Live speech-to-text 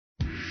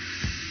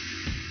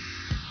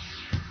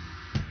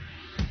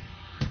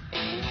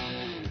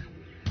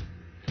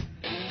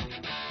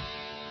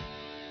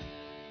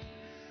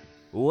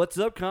What's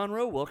up,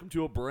 Conroe? Welcome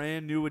to a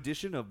brand new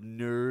edition of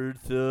Nerd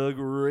Thug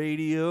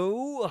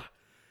Radio.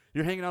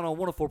 You're hanging out on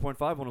 104.5,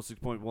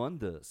 106.1,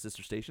 the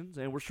sister stations,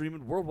 and we're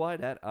streaming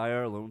worldwide at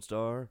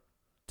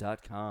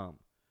irlonestar.com.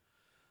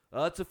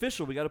 It's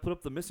official. We got to put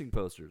up the missing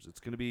posters. It's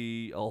going to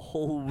be a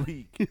whole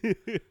week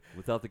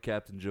without the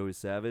Captain Joey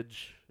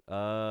Savage.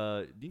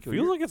 Nico,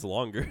 Feels like it's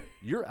longer.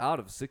 you're out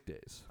of sick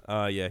days.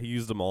 Yeah, he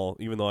used them all,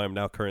 even though I'm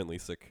now currently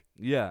sick.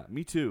 Yeah,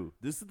 me too.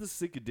 This is the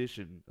sick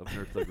edition of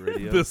Nerd Thug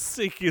Radio. The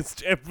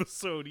sickest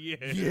episode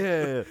yet.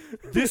 Yeah,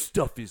 this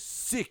stuff is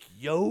sick,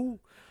 yo.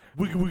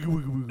 Wigga, wigga,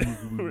 wigga, wigga,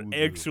 wigga, We're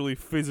wigga. actually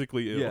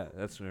physically ill. Yeah,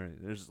 that's right.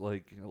 There's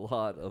like a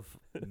lot of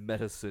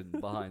medicine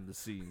behind the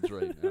scenes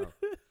right now.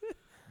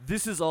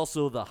 This is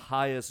also the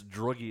highest,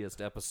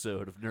 druggiest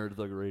episode of Nerd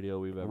Thug Radio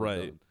we've ever Right.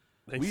 done.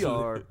 Thanks We to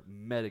are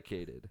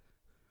medicated.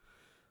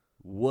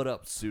 What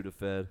up,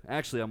 Sudafed?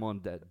 Actually, I'm on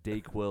that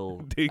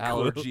Dayquil, Dayquil.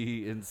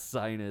 allergy and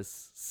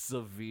sinus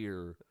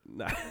severe.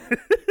 Nah.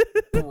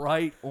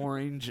 Bright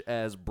orange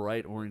as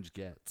bright orange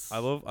gets. I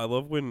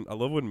love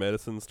when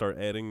medicines start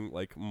adding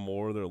like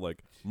more. They're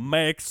like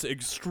max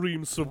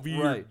extreme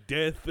severe Right.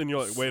 death, and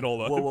you're like, wait,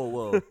 hold on.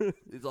 Whoa.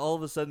 It's all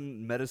of a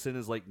sudden medicine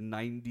is like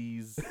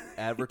 90s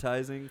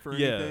advertising for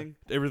Yeah, anything.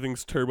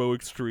 everything's turbo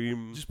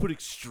extreme. Just put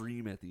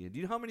extreme at the end. Do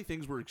you know how many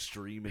things were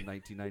extreme in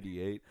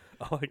 1998?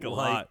 like a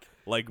lot,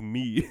 like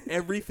me.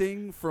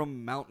 Everything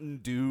from Mountain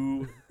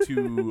Dew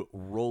to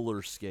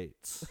roller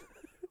skates.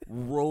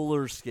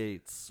 Roller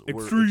skates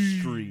were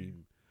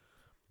extreme.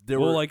 There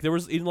Well, were like there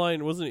was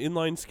wasn't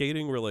inline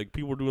skating where like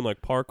people were doing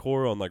like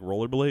parkour on like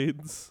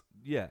rollerblades.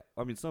 yeah,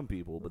 I mean some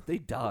people, but they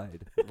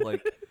died.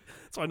 Like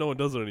That's why no one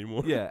does it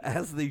anymore. yeah,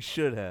 as they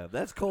should have.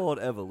 That's called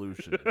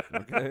evolution.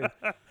 Okay.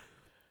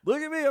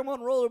 Look at me, I'm on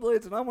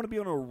rollerblades and I want to be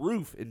on a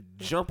roof and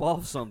jump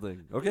off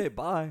something. Okay,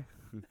 bye.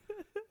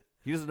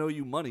 He doesn't owe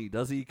you money,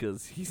 does he?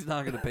 Because he's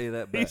not going to pay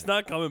that back. He's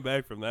not coming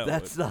back from that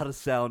That's one. not a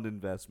sound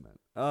investment.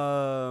 We're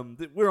on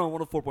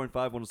 104.5,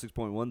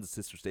 106.1, the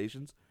sister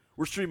stations.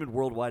 We're streaming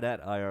worldwide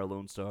at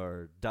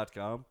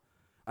irlonestar.com.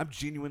 I'm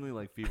genuinely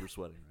like fever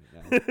sweating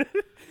right now.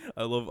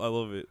 I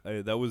love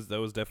it. That was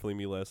definitely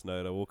me last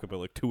night. I woke up at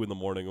like 2 a.m.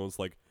 and was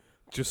like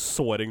just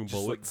sweating Just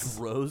like bullets.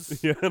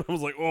 gross. Yeah, and I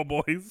was like, oh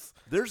boys.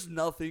 There's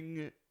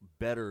nothing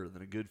better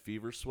than a good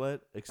fever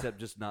sweat except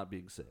just not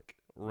being sick.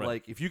 Right.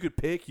 Like if you could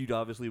pick, you'd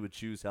obviously would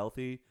choose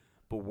healthy.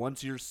 But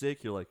once you're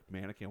sick, you're like,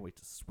 man, I can't wait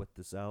to sweat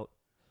this out.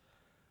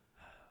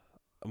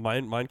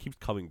 Mine keeps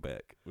coming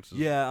back, which is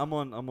Yeah, I'm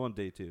on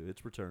day 2.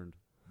 It's returned,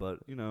 but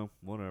you know,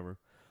 whatever.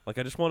 like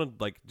I just want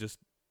to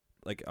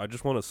I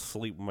just want to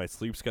sleep. My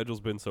sleep schedule's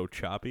been so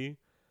choppy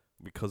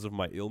because of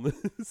my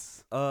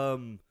illness.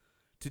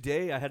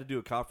 Today I had to do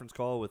a conference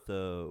call with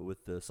the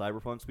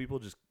Cyberpunks people,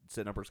 just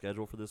setting up our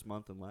schedule for this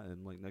month and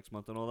like next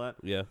month and all that.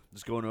 Yeah.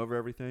 Just going over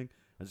everything.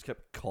 I just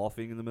kept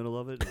coughing in the middle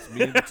of it. It's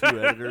me and the 2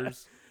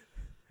 editors.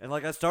 And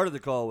like I started the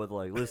call with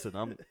like,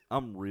 listen,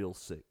 I'm real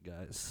sick,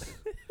 guys.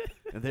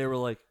 And they were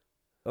like,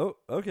 oh,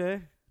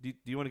 okay. Do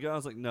you want to go? I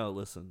was like, no,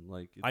 listen,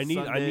 like it's I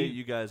need- Sunday,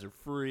 you guys are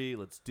free.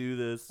 Let's do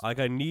this. Like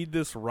I need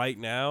this right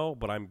now,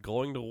 but I'm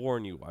going to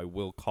warn you, I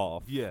will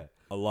cough. Yeah.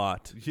 A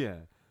lot. Yeah.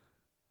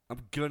 I'm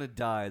gonna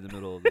die in the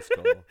middle of this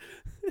call.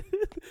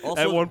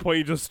 Also, At one point,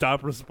 you just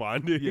stop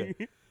responding.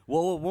 Yeah.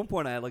 Well, at one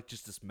point I had like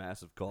just this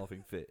massive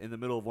coughing fit in the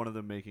middle of one of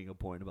them making a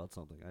point about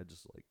something. I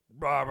just like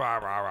rah, rah,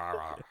 rah, rah,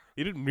 rah.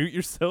 You didn't mute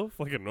yourself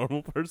like a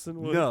normal person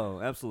would? No,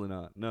 absolutely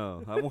not.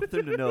 No, I want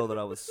them to know that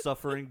I was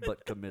suffering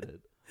but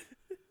committed.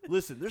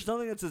 Listen, there's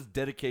nothing that says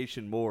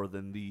dedication more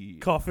than the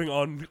Coughing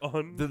on.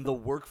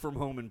 work from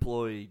home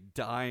employee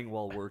dying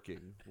while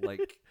working.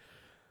 Like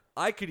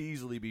I could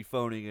easily be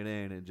phoning it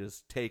in and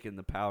just taking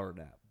the power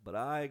nap, but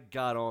I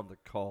got on the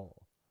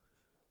call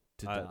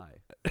to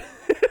die.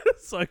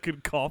 So I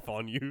could cough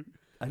on you.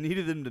 I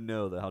needed them to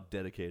know that how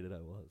dedicated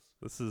I was.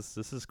 This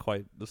is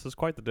quite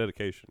the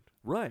dedication.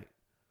 Right.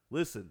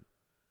 Listen,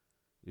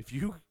 if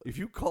you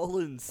call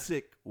in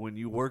sick when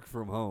you work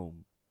from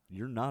home,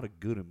 you're not a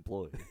good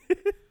employee.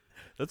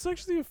 That's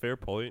actually a fair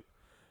point.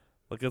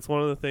 Like that's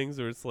one of the things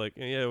where it's like,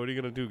 yeah, what are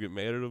you gonna do? Get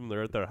mad at them?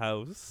 They're at their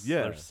house.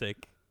 Yeah. They're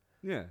sick.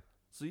 Yeah.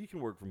 So you can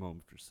work from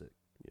home if you're sick.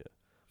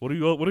 What are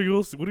you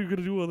gonna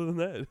do other than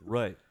that?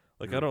 Right.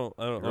 Like You're- I don't.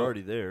 You're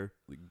already there.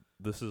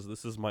 This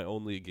is my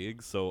only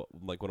gig. So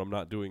like when I'm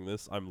not doing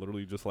this, I'm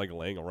literally just like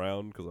laying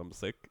around because I'm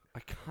sick.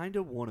 I kind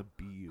of want to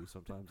be you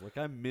sometimes. Like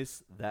I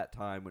miss that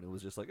time when it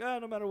was just like,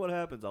 no matter what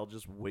happens, I'll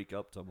just wake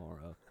up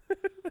tomorrow.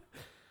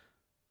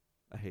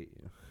 I hate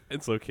you.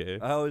 It's okay.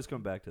 I always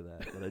come back to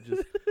that, but I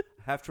just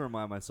have to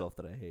remind myself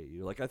that I hate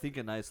you. Like I think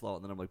a nice thought,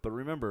 and then I'm like, but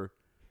remember,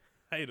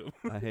 I hate him.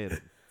 I hate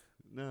it.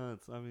 No,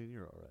 I mean,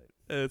 you're all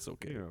right. It's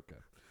okay. You're okay.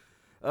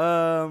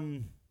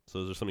 So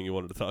is there something you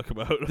wanted to talk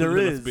about? There other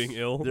than us is being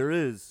ill. There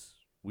is.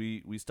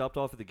 We stopped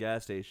off at the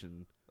gas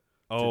station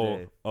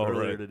oh,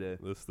 earlier right. today.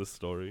 This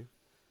story.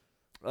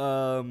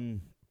 Conroe,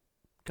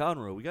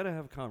 we got to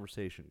have a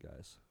conversation,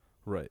 guys.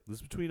 Right. This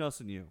is between us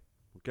and you,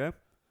 okay?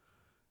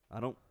 I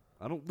don't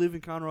live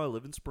in Conroe. I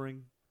live in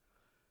Spring.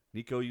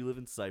 Nico, you live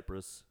in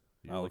Cypress.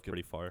 I live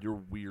pretty far. You're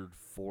a weird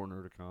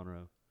foreigner to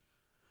Conroe.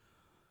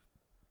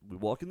 we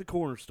walk in the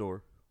corner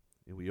store,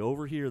 and we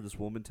overhear this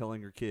woman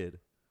telling her kid,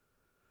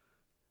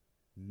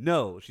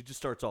 no, she just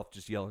starts off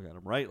just yelling at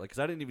him, right? Like, because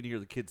I didn't even hear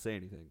the kid say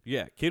anything.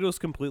 Yeah, kid was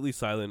completely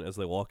silent as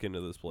they walk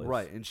into this place.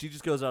 Right, and she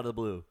just goes out of the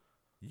blue.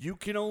 You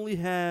can only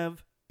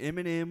have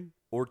M&M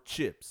or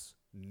chips,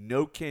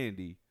 no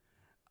candy.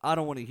 I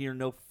don't want to hear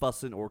no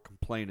fussing or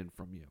complaining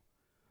from you.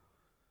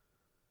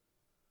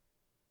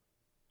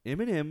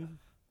 M&M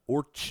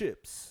or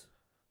chips,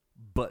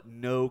 but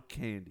no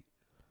candy.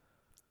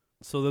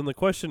 So then the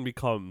question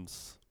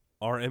becomes,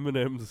 are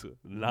M&Ms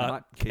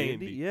not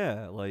candy?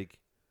 Yeah, like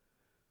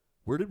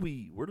where did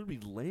we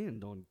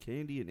land on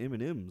candy and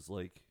M&Ms?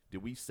 Like,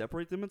 did we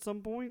separate them at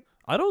some point?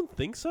 I don't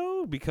think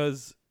so,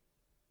 because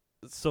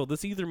so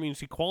this either means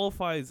she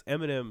qualifies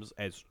M&Ms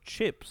as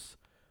chips,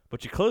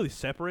 but she clearly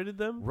separated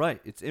them. Right,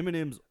 it's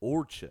M&Ms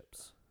or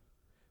chips.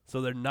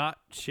 So they're not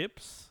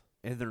chips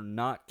And they're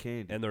not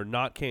candy. and they're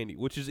not candy,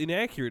 which is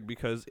inaccurate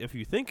because if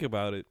you think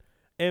about it,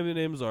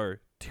 M&Ms are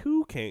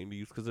two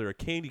candies because they're a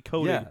candy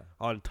coated Yeah.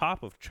 on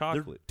top of They're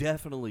chocolate.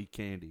 definitely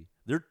candy.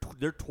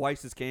 They're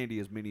twice as candy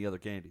as many other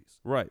candies.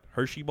 Right.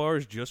 Hershey bar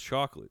is just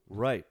chocolate.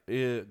 Right.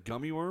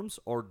 Gummy worms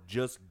are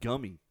just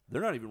gummy.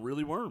 They're not even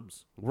really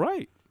worms.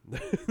 Right.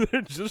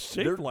 They're just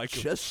shaped They're like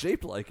 'em. just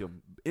shaped like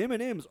them.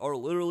 M&Ms are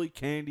literally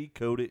candy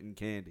coated in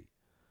candy.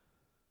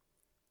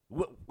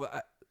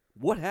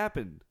 What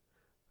happened?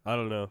 I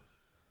don't know.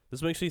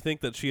 This makes me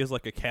think that she has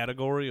like a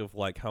category of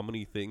like how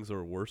many things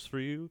are worse for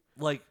you.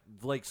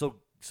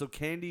 So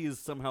candy is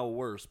somehow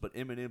worse, but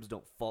M&Ms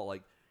don't fall.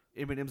 Like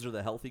M&Ms are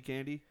the healthy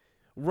candy.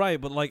 Right,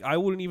 but like I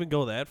wouldn't even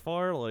go that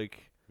far.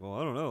 Like, Well,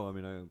 I don't know. I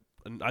mean,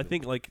 and I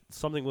think like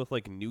something with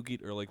like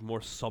nougat or like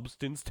more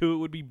substance to it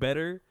would be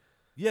better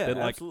yeah, than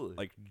absolutely.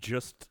 like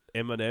just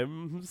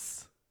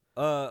M&Ms.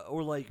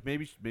 Or like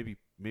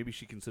maybe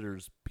she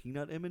considers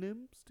peanut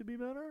M&Ms to be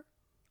better.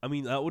 I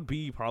mean, that would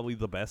be probably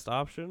the best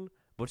option,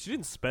 but she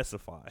didn't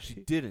specify. She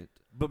didn't,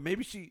 but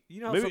maybe she.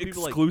 You know, how Maybe some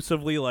people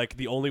exclusively like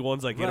the only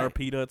ones I get are Right.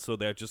 peanuts, so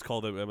they just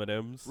call them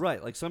M&Ms.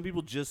 right. Like some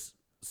people just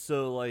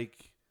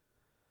like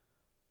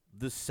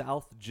the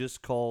South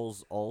just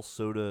calls all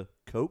soda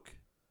Coke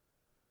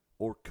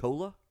or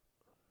cola,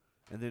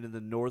 and then in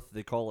the North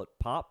they call it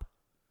pop.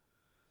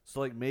 So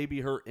like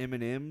maybe her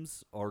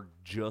M&Ms are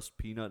just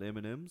peanut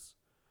M&Ms,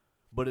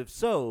 but if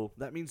so,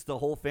 that means the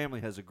whole family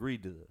has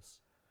agreed to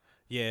this.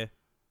 Yeah.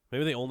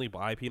 Maybe they only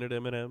buy peanut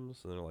M&Ms,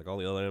 and they're like all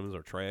the other M&Ms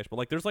are trash. But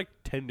like, there's like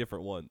 10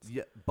 different ones.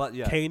 Yeah, but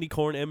yeah. Candy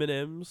corn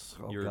M&Ms,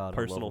 Oh, your God,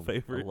 personal I love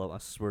 'em. favorite. I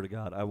swear to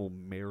God, I will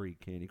marry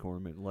candy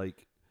corn. Man.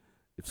 Like,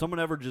 if someone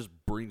ever just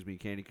brings me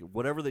candy,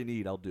 whatever they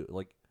need, I'll do it.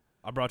 Like,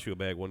 I brought you a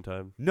bag one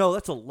time. no,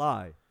 that's a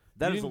lie.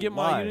 That you is didn't a get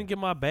lie. you didn't get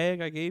my bag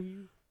I gave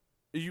you.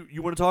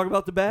 You want to talk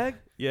about the bag?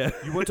 Yeah.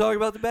 You want to talk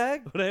about the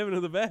bag? What happened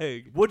to the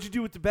bag? What'd you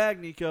do with the bag,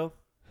 Nico?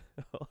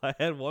 I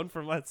had one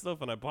for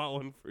myself and I bought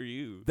one for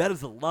you. That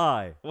is a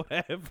lie. What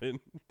happened?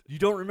 You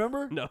don't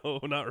remember? No,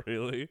 not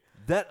really.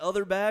 That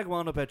other bag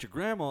wound up at your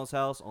grandma's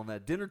house on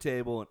that dinner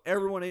table, and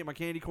everyone ate my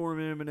candy corn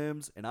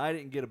M&Ms, and I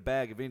didn't get a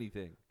bag of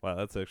anything. Wow,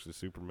 that's actually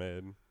super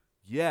mad.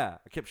 Yeah,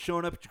 I kept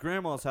showing up at your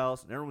grandma's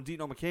house, and everyone's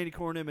eating all my candy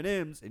corn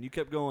M&Ms, and you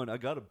kept going, I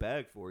got a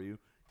bag for you,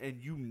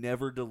 and you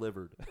never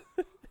delivered.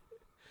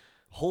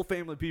 Whole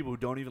family of people who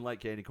don't even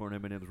like candy corn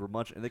M&Ms were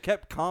munching, and they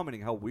kept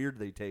commenting how weird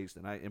they taste,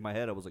 and in my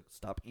head, I was like,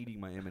 stop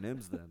eating my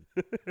M&Ms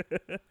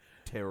then.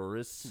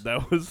 Terrorists.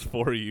 That was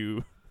for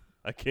you.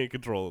 I can't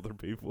control other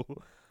people.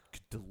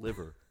 Could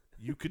deliver.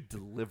 You could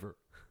deliver.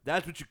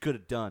 That's what you could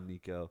have done,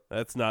 Nico.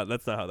 That's not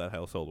how that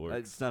household works.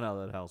 It's not how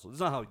that household. It's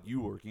not how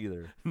you work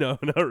either. No,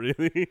 not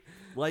really.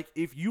 Like,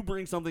 if you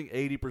bring something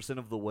 80%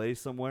 of the way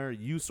somewhere,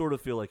 you sort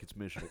of feel like it's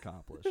mission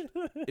accomplished.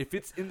 If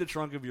it's in the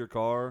trunk of your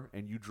car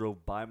and you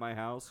drove by my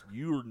house,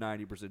 you're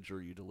 90% sure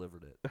you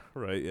delivered it.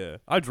 Right, yeah.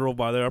 I drove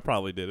by there. I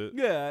probably did it.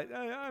 Yeah,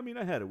 I mean,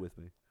 I had it with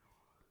me.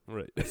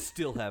 Right. I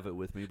still have it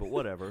with me, but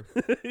whatever.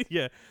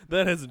 Yeah,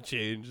 that hasn't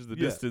changed. The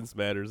Yeah. distance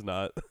matters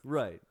not.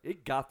 Right.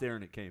 It got there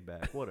and it came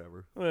back.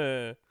 Whatever.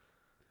 Eh.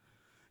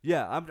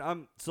 Yeah,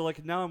 I'm so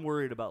like now I'm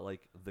worried about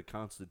like the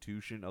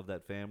constitution of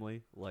that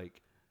family,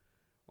 like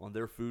on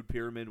their food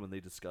pyramid when they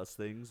discuss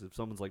things. If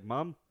someone's like,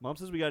 "Mom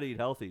says we got to eat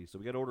healthy, so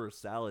we got to order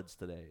salads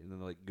today," and then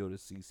they like go to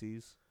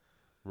CC's.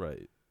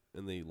 Right.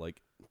 And they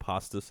like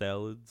pasta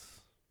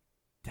salads.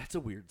 That's a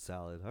weird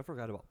salad. I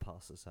forgot about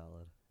pasta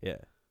salad Yeah.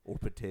 or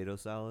potato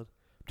salad.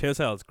 Potato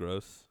salad's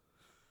gross.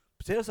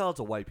 Potato salad's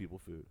a white people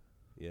food.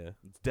 Yeah.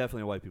 It's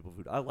definitely a white people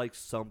food. I like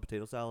some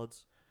potato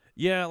salads.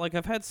 Yeah, like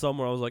I've had some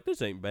where I was like,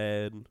 this ain't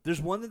bad. There's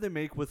one that they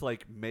make with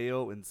like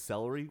mayo and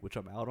celery, which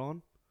I'm out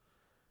on.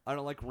 I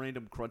don't like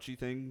random crunchy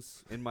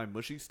things in my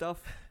mushy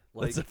stuff.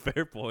 Like, That's a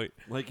fair point.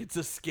 like it's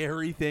a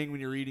scary thing when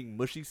you're eating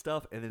mushy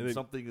stuff and then And then,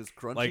 something is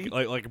crunchy.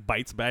 Like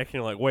bites back and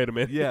you're like, wait a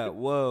minute. Yeah,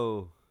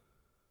 whoa.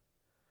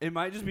 It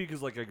might just be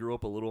because like I grew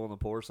up a little on the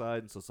poor side,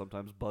 and so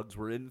sometimes bugs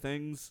were in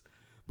things.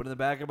 But in the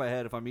back of my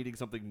head, if I'm eating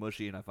something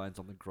mushy and I find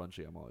something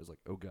crunchy, I'm always like,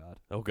 oh God,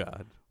 Oh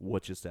God.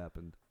 what just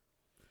happened?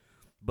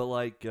 But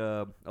like,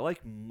 I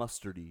like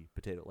mustardy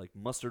potato, like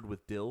mustard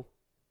with dill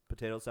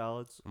potato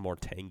salads. More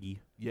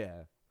tangy.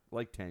 Yeah,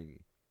 like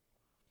tangy.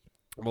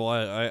 Well,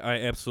 I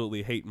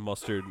absolutely hate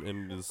mustard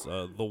and is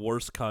the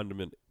worst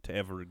condiment to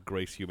ever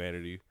grace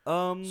humanity.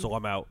 So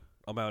I'm out.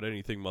 I'm out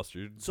anything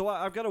mustard. So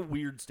I've got a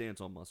weird stance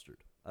on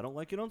mustard. I don't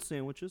like it on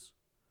sandwiches.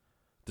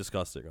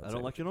 Disgusting. I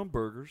don't like it on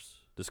burgers.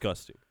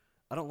 Disgusting.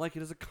 I don't like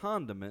it as a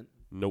condiment.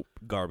 Nope.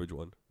 Garbage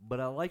one. But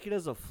I like it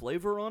as a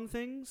flavor on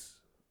things.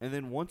 And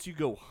then once you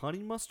go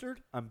honey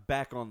mustard, I'm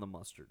back on the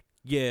mustard.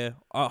 Yeah,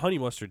 honey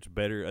mustard's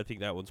better. I think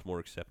that one's more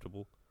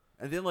acceptable.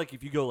 And then, like,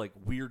 if you go, like,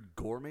 weird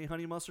gourmet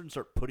honey mustard and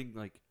start putting,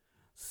 like,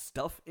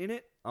 stuff in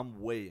it, I'm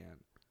way in.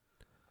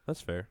 That's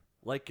fair.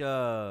 Like,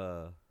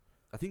 I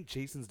think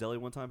Jason's Deli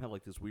one time had,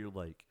 like, this weird,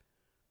 like,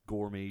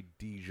 gourmet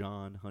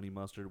Dijon honey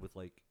mustard with,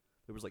 like,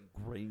 there was, like,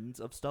 grains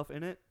of stuff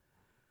in it.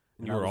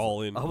 And You were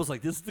all in. I was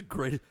like, this is the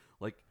greatest.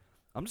 Like,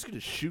 I'm just going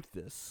to shoot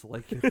this.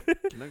 Like, can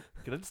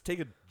I just take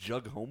a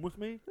jug home with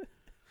me?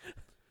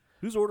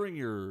 Who's ordering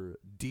your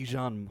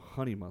Dijon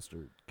honey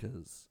mustard?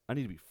 Because I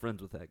need to be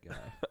friends with that guy.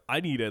 I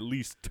need at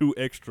least 2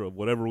 extra,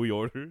 whatever we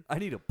order. I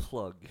need a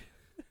plug.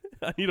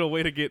 I need a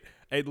way to get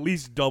at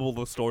least double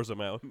the store's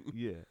amount.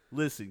 Yeah.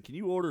 Listen, can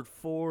you order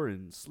 4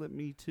 and slip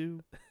me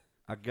 2?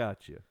 I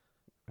got you.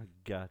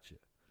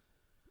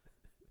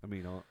 I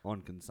mean,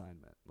 on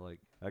consignment. Like,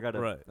 I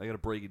gotta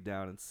break it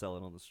down and sell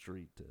it on the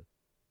street to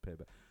pay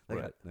back.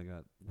 They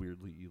got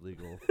weirdly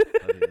illegal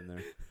honey in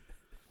there.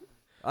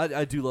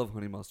 I do love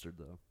honey mustard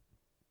though.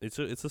 It's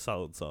a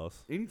solid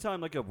sauce. Anytime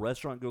like a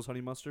restaurant goes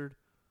honey mustard,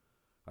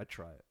 I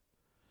try it.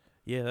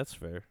 Yeah, that's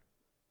fair.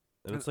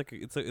 And it's like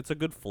it's a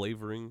good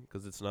flavoring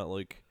because it's not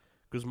like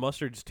because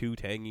mustard's too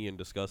tangy and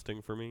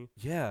disgusting for me.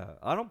 Yeah,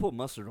 I don't put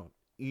mustard on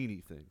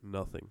anything.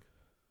 Nothing.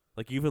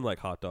 Like even like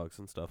hot dogs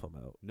and stuff, I'm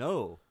out.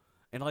 No,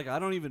 and like I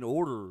don't even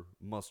order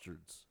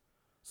mustards.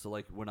 So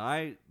like when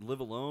I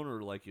live alone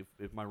or like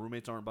if my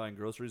roommates aren't buying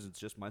groceries, it's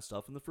just my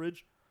stuff in the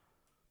fridge.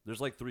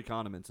 There's like 3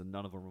 condiments and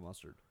none of them are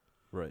mustard.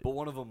 Right. But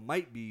one of them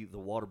might be the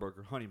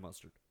Whataburger honey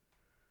mustard.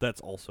 That's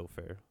also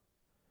fair.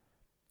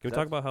 Can we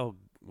talk about how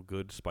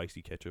good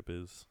spicy ketchup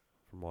is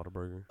from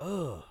Whataburger?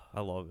 Ugh.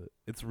 I love it.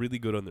 It's really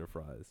good on their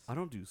fries. I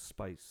don't do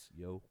spice,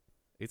 yo.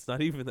 It's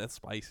not even that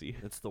spicy.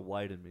 It's the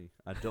white in me.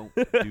 I don't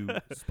do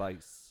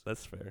spice.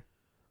 That's fair.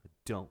 I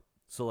don't.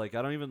 So, like,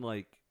 I don't even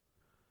like...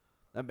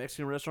 At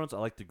Mexican restaurants, I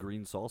like the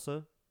green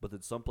salsa. But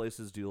then some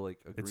places do, like,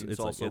 a green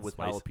salsa with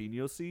spicy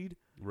jalapeno seed.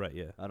 Right,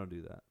 yeah. I don't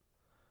do that.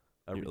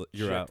 I You're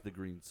reject out. the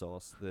green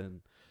sauce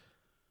then.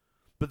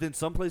 But then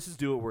some places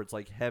do it where it's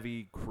like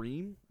heavy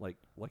cream, like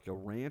a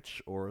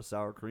ranch or a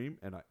sour cream,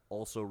 and I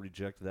also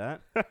reject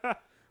that.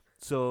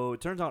 So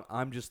it turns out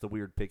I'm just the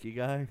weird picky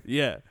guy.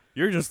 Yeah,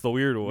 you're just the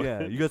weird one.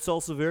 Yeah, you got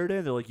salsa verde?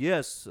 And they're like,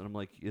 yes. And I'm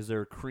like, is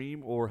there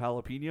cream or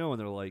jalapeno? And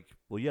they're like,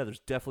 well, yeah,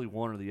 there's definitely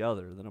one or the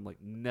other. And then I'm like,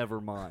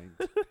 never mind.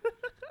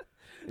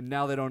 And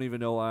now they don't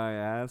even know why I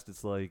asked.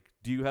 It's like,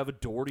 do you have a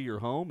door to your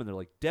home? And they're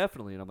like,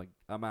 definitely. And I'm like,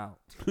 I'm out.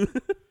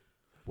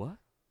 What?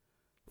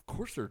 Of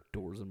course there are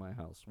doors in my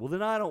house. Well,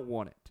 then I don't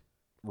want it.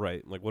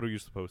 Right. Like, what are you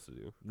supposed to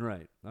do?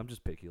 Right. I'm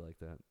just picky like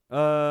that.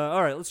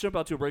 All right, let's jump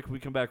out to a break. When we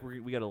come back,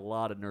 we got a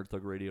lot of Nerd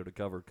Thug Radio to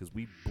cover because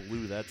we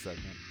blew that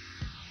segment.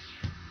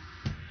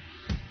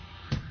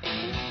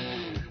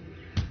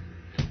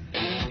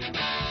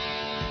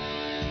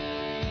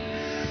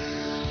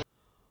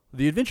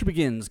 The Adventure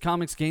Begins,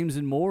 Comics, Games,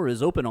 and More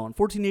is open on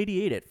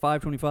 1488 at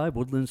 525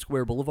 Woodland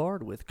Square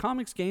Boulevard. With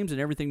comics, games, and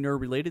everything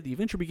nerd-related, The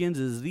Adventure Begins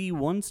is the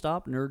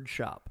one-stop nerd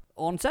shop.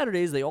 On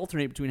Saturdays, they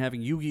alternate between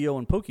having Yu-Gi-Oh!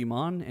 And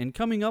Pokemon, and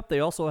coming up,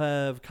 they also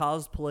have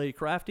cosplay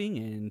crafting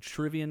and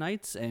trivia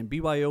nights and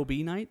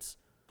BYOB nights.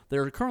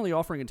 They're currently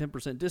offering a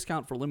 10%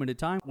 discount for limited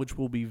time, which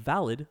will be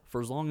valid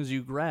for as long as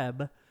you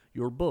grab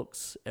your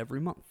books every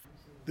month.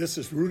 This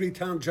is Rudy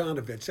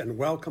Tomjanovich, and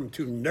welcome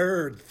to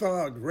Nerd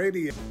Thug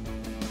Radio.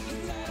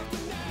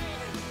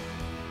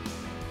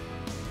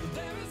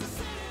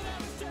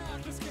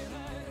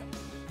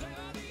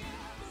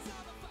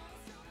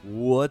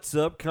 What's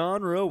up,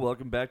 Conroe?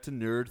 Welcome back to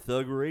Nerd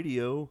Thug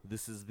Radio.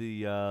 This is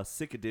the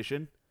sick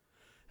edition.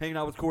 Hanging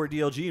out with Corey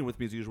DLG, and with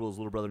me as usual is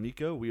little brother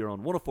Nico. We are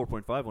on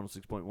 104.5,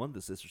 106.1,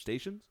 the sister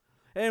stations.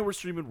 And we're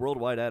streaming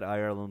worldwide at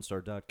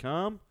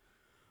irlonestar.com.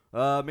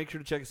 Make sure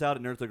to check us out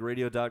at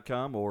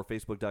nerdthugradio.com or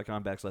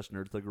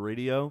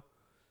facebook.com/nerdthugradio.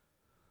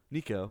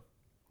 Nico,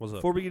 What's up?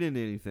 before we get into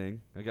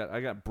anything, I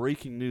got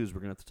breaking news we're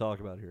going to have to talk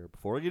about here.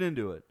 Before I get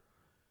into it,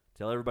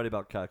 tell everybody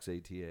about Cox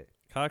ATA.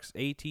 Cox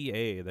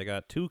ATA. They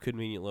got 2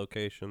 convenient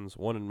locations,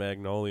 one in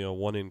Magnolia,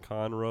 one in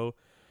Conroe.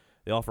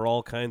 They offer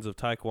all kinds of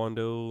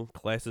Taekwondo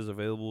classes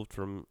available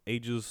from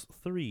ages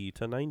 3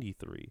 to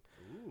 93.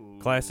 Ooh.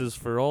 Classes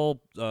for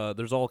all,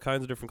 there's all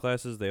kinds of different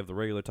classes. They have the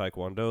regular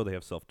Taekwondo. They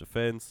have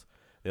self-defense.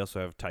 They also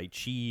have Tai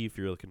Chi if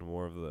you're looking for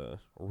more of the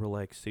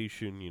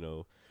relaxation, you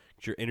know,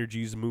 get your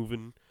energies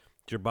moving,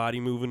 get your body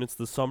moving. It's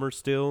the summer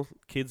still.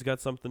 Kids got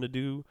something to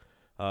do.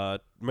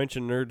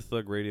 Mention Nerd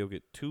Thug Radio.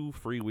 Get 2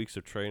 free weeks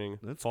of training.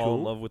 That's Fall cool.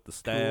 in love with the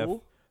staff,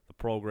 Cool. the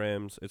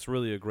programs. It's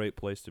really a great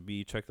place to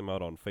be. Check them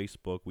out on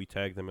Facebook. We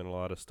tag them in a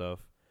lot of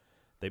stuff.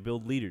 They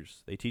build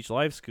leaders. They teach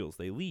life skills.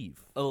 They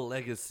leave. A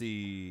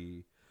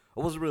legacy.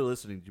 I wasn't really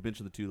listening. You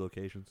mentioned the 2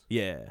 locations.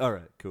 Yeah. All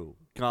right, cool.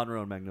 Conroe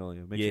and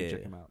Magnolia. Make sure you Yeah.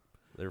 check them out.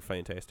 They're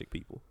fantastic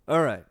people.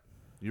 All right.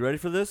 You ready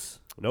for this?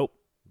 Nope.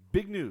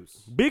 Big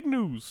news. Big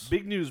news.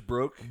 Big news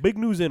broke Big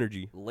news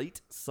energy.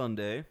 late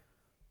Sunday.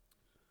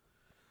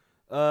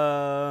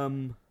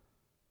 They've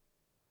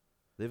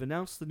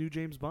announced the new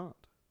James Bond.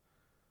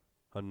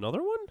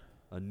 Another one?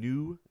 A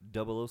new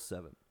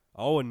 007.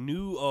 Oh, a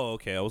new. Oh,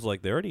 okay. I was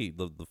like, they already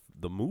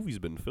the movie's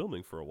been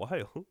filming for a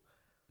while.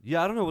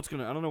 Yeah, I don't know what's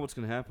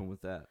gonna happen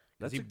with that.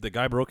 That's The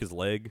guy broke his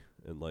leg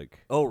and like.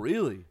 Oh,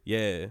 really?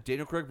 Yeah.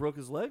 Daniel Craig broke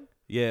his leg?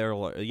 Yeah, or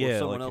like, yeah.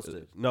 someone like, else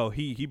did. No,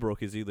 he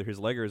broke either his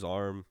leg or his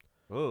arm.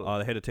 Oh.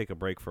 They had to take a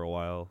break for a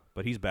while,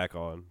 but he's back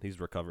on. He's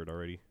recovered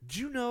already. Did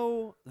you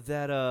know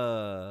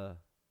that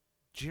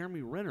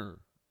Jeremy Renner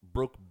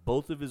broke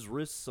both of his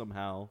wrists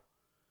somehow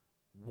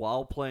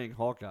while playing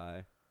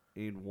Hawkeye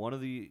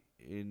apparently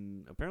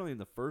in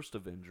the first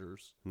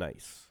Avengers?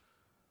 Nice.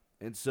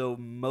 And so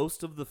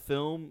most of the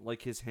film,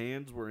 like his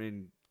hands were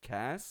in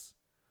casts,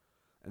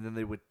 and then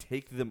they would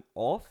take them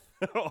off,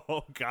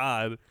 Oh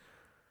God,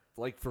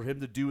 like for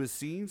him to do his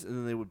scenes, and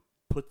then they would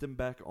put them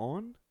back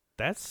on.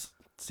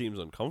 seems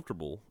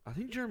uncomfortable. I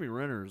think Jeremy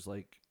Renner is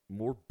like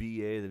more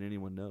BA than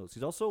anyone knows.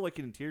 He's also like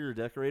an interior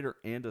decorator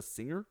and a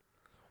singer.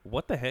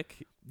 What the heck?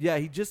 Yeah,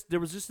 there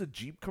was just a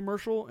Jeep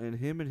commercial, and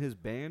him and his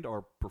band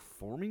are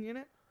performing in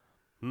it.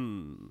 I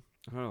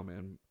don't know,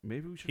 man.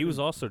 Maybe we should. He was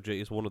also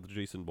one of the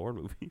Jason Bourne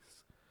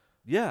movies.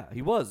 Yeah,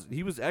 he was.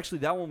 He was actually,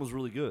 that one was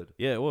really good.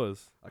 Yeah, it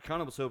was. I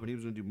kind of was hoping he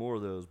was going to do more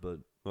of those, but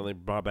Well, they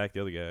brought back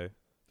the other guy.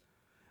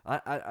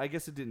 I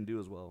guess it didn't do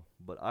as well.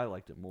 But I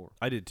liked it more.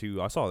 I did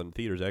too. I saw it in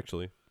theaters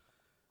actually.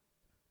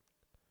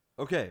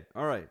 Okay,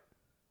 all right.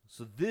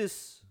 So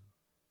this.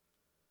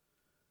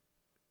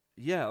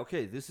 Yeah,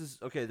 okay.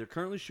 They're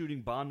currently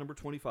shooting Bond number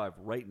 25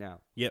 right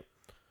now. Yep.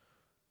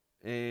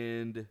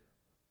 And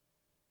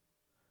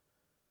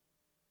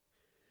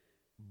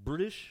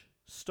British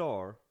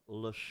star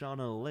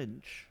Lashana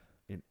Lynch,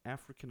 an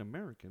African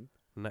American,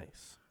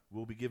 Nice.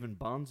 will be given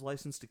Bond's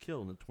license to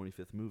kill in the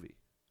 25th movie.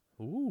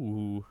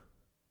 Ooh.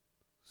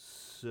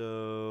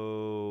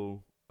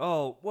 So,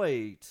 oh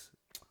wait,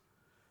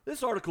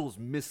 this article is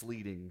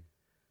misleading.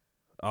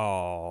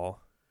 Oh.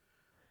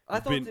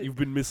 You've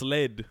been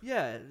misled.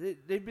 Yeah,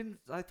 they've been.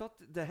 I thought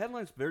the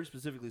headlines very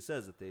specifically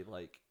says that they're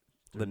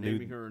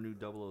naming her a new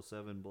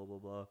 007, blah blah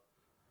blah.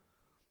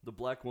 The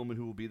black woman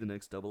who will be the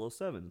next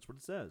 007. That's what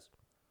it says.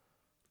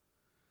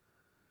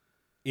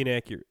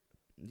 Inaccurate.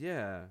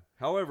 Yeah.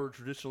 However,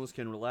 traditionalists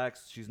can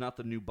relax. She's not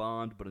the new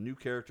Bond, but a new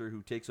character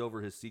who takes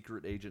over his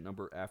secret agent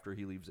number after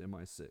he leaves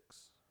MI6.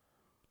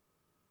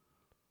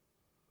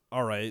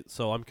 All right,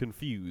 so I'm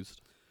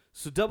confused.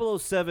 So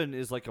 007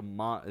 is like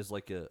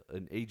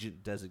an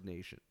agent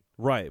designation.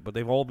 Right, but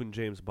they've all been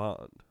James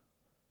Bond.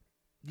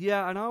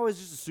 Yeah, and I always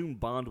just assumed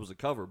Bond was a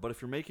cover, but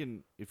if the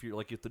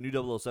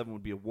new 007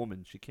 would be a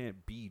woman, she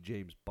can't be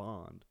James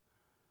Bond.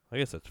 I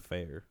guess that's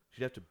fair.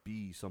 She'd have to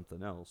be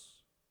something else.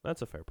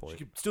 That's a fair She point.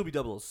 could still be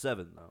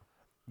 007 though.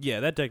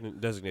 Yeah, that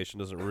designation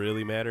doesn't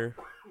really matter.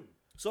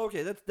 So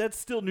okay, that's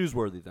still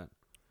newsworthy then.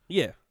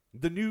 Yeah.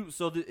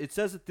 It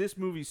says that this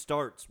movie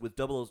starts with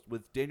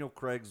Daniel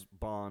Craig's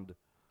Bond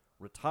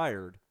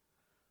retired,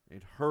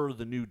 and her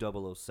the new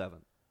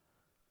 007.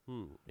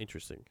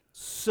 Interesting.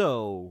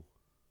 So,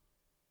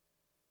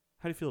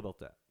 how do you feel about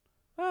that?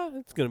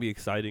 It's gonna be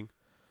exciting.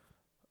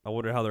 I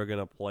wonder how they're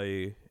gonna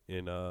play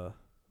in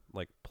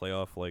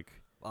playoff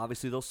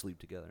Obviously, they'll sleep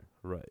together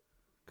right.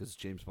 because it's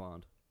James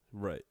Bond.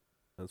 Right.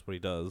 That's what he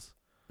does.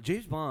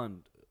 James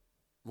Bond,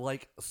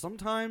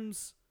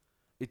 sometimes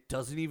it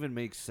doesn't even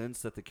make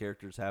sense that the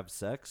characters have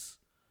sex,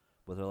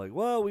 but they're like,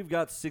 well, we've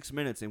got 6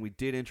 minutes and we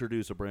did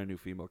introduce a brand new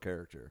female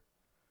character.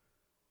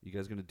 You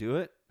guys gonna do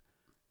it?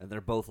 And they're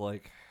both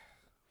like,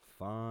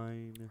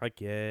 fine. I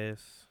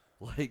guess.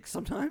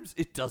 Sometimes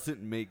it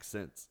doesn't make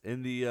sense.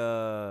 In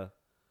the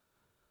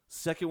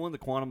second one, The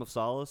Quantum of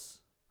Solace,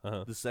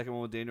 the second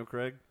one with Daniel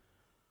Craig,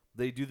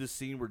 they do this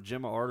scene where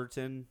Gemma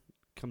Arterton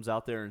comes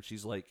out there and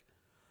she's like,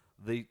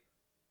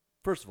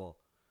 first of all,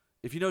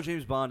 if you know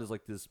James Bond is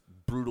like this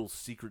brutal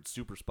secret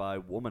super spy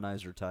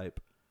womanizer type,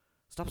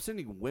 stop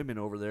sending women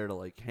over there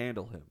to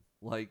handle him.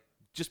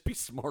 Just be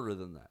smarter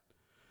than that.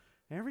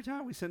 Every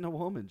time we send a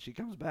woman, she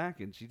comes back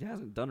and she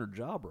hasn't done her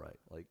job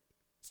right.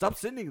 Stop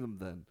sending them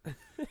then.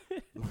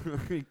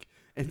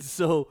 And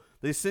so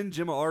they send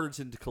Gemma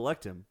Arterton to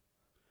collect him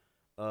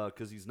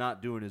because he's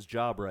not doing his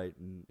job right,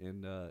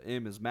 and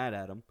M is mad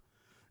at him.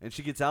 And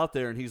she gets out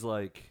there and he's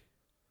like,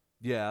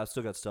 yeah, I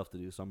still got stuff to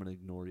do, so I'm going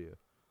to ignore you.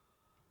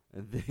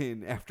 And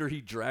then after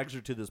he drags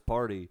her to this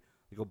party,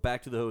 they go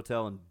back to the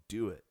hotel and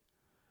do it.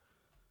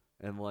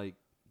 And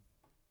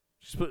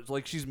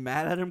she's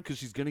mad at him because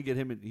she's going to get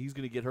him and he's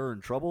going to get her in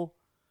trouble.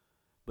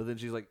 But then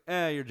she's like,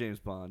 you're James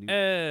Bond. You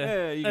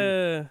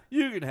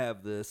can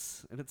have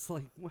this. And it's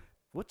like,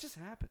 what just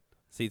happened?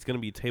 See, it's gonna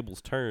be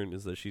Table's turn.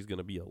 Is that she's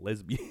gonna be a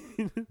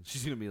lesbian?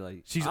 She's gonna be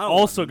like. She's I don't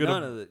also want gonna-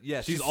 none of it.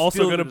 Yeah, she's she's also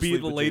still gonna be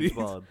sleep the with lady- James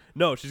Bond.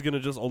 No, she's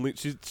gonna just only.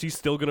 She's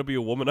still gonna be a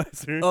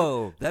womanizer.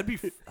 Oh, that'd be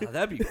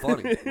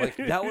funny. Like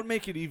that would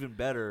make it even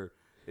better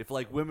if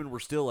like women were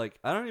still like,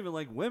 I don't even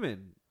like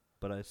women,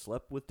 but I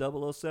slept with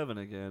 007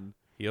 again.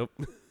 Yep.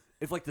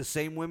 If like the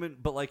same women,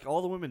 but like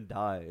all the women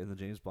die in the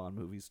James Bond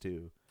movies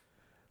too.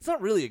 It's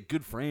not really a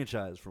good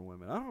franchise for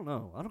women. I don't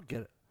know. I don't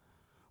get it.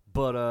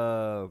 But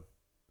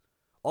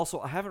also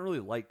I haven't really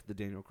liked the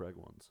Daniel Craig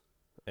ones.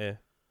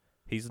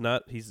 He's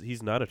not.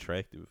 He's not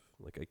attractive.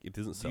 Like it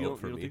doesn't sell You it don't,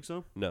 for you don't me. think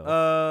so?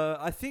 No.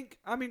 I think.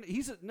 I mean,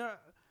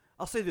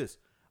 I'll say this.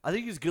 I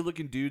think he's a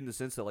good-looking dude in the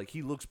sense that like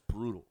he looks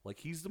brutal. Like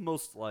he's the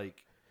most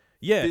like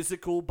Yeah.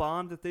 physical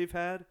Bond that they've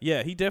had.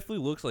 Yeah, he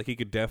definitely looks like he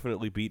could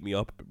definitely beat me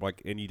up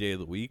like any day of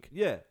the week.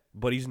 Yeah.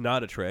 But he's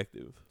not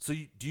attractive. So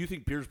do you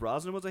think Pierce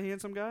Brosnan was a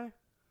handsome guy?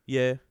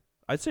 Yeah.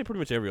 I'd say pretty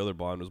much every other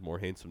Bond was more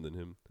handsome than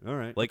him. All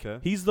right. Like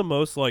okay. he's the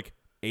most like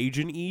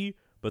Agent-y,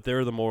 but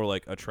they're the more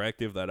like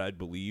attractive that I'd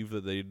believe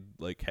that they'd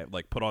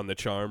like put on the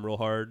charm real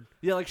hard.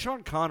 Yeah, like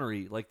Sean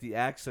Connery, like the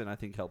accent I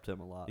think helped him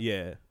a lot.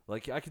 Yeah.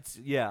 Like I could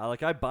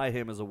like I buy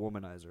him as a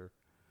womanizer.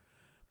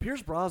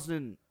 Pierce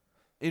Brosnan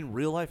in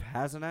real life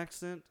has an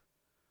accent.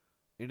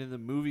 And in the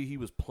movie he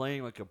was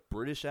playing like a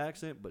British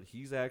accent, but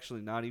he's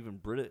actually not even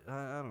British.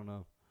 I don't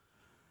know.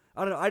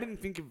 I didn't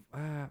think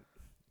of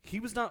he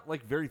was not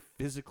like very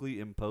physically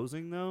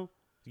imposing though.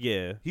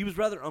 Yeah. He was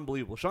rather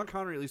unbelievable. Sean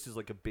Connery at least is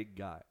like a big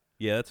guy.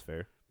 Yeah, that's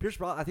fair. Pierce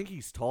Brosnan, I think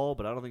he's tall,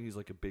 but I don't think he's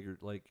like a bigger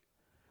like.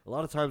 A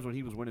lot of times when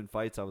he was winning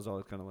fights, I was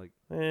always kind of like,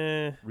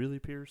 really,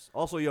 Pierce?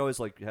 Also, he always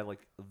like had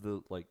like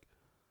the like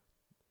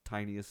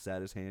tiniest,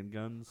 saddest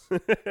handguns.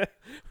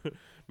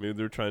 Maybe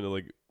they're trying to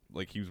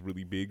like he was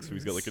really big, so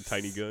he's got like a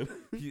tiny gun.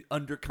 He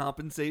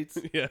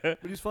undercompensates, Yeah. but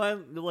he's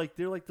fine. They're like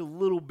the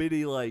little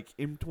bitty like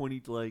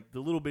M20, like the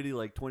little bitty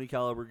like 20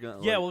 caliber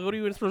gun. Yeah, like, well, what are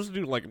you even supposed to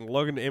do? Like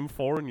lug an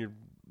M4 in your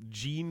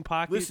jean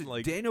pocket? listen,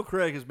 like Daniel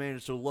Craig has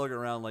managed to lug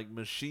around like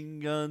machine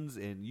guns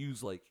and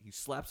use like he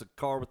slaps a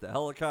car with the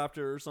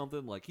helicopter or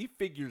something. Like he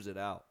figures it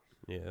out.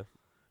 yeah.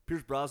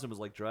 Pierce Brosnan was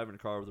like driving a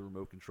car with a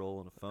remote control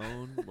and a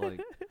phone.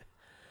 Like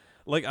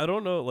Like I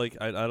don't know, like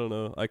I don't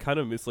know. I kind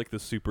of miss like the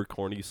super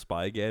corny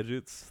spy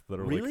gadgets that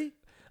are like really?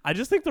 I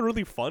just think they're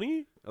really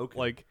funny.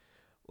 Okay.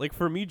 Like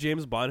for me,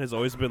 James Bond has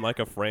always been like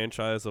a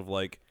franchise of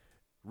like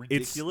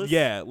Ridiculous.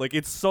 like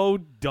it's so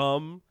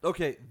dumb.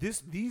 Okay,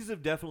 these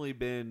have definitely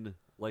been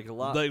like a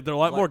lot. Like they're a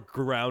lot more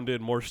grounded,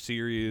 more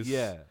serious.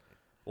 Yeah.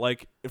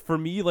 Like for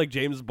me, like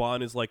James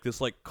Bond is like this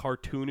like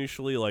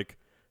cartoonishly like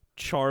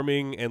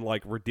charming and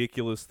like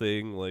ridiculous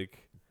thing.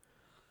 Like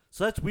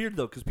So that's weird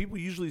though, because people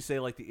usually say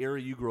like the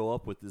era you grow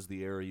up with is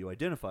the era you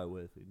identify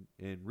with,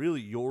 and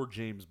really your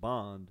James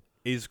Bond.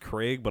 is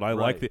Craig, but I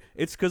like the.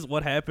 It's because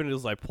what happened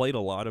is I played a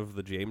lot of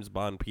the James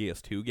Bond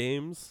PS2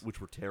 games,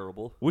 Which were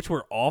terrible. which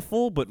were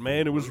awful, but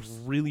man, it was Worse.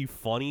 really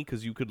funny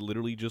because you could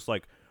literally just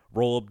like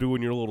roll up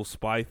doing your little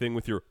spy thing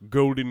with your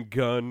golden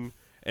gun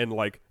and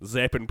like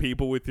zapping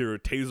people with your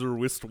taser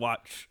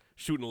wristwatch,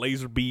 shooting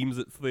laser beams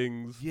at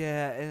things.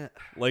 Yeah,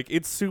 Like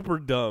it's super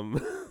dumb.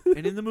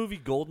 and in the movie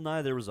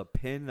Goldeneye, there was a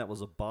pin that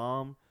was a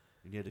bomb,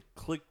 and you had to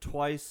click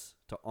twice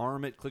to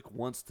arm it, click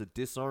once to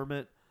disarm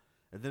it,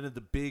 and then in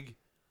the big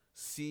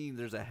scene,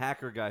 there's a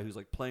hacker guy who's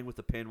like playing with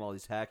the pin while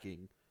he's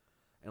hacking,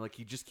 and like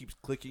he just keeps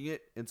clicking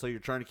it, and so you're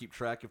trying to keep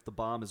track if the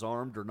bomb is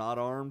armed or not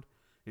armed,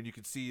 and you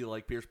can see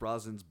like Pierce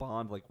Brosnan's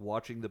Bond like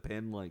watching the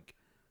pin like,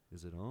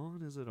 is it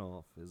on? Is it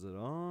off? Is it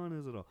on?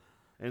 Is it off?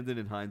 And then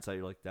in hindsight,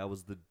 you're like, that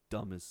was the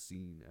dumbest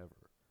scene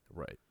ever.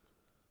 Right.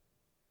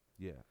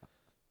 Yeah.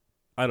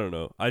 I don't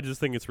know. I just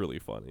think it's really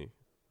funny.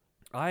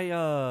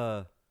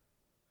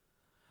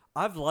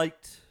 I've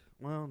liked.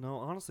 Well, no,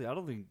 honestly, I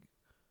don't think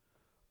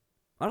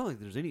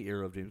there's any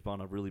era of James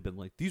Bond I've really been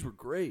like, these were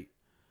great.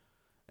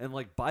 And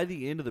like by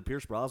the end of the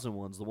Pierce Brosnan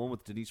ones, the one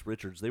with Denise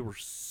Richards, they were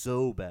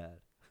so bad.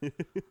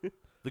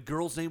 The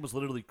girl's name was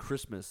literally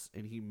Christmas,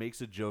 and he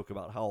makes a joke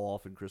about how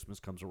often Christmas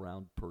comes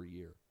around per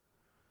year.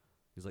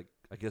 He's like,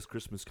 I guess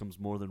Christmas comes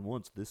more than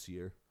once this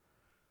year.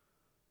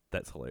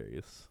 That's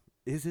hilarious.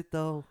 Is it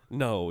though?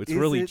 No, it's Is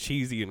really it?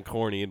 cheesy and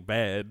corny and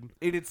bad.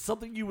 And it's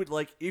something you would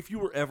like if you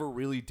were ever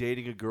really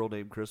dating a girl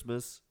named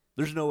Christmas.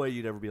 There's no way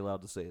you'd ever be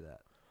allowed to say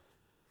that.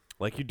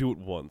 Like you do it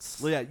once.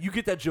 Well, yeah, you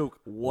get that joke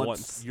once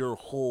Once. your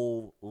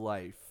whole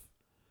life.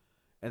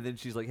 And then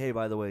she's like, hey,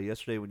 by the way,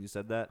 yesterday when you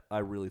said that, I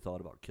really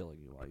thought about killing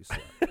you while you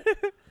slept.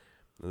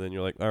 And then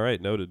you're like, all right,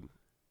 noted.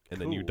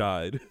 And then you Cool.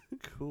 died.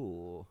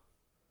 Cool.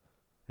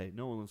 Hey,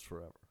 no one lives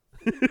forever.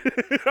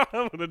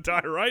 I'm going to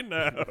die right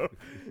now.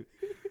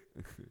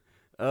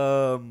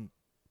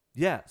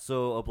 Yeah,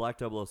 so a black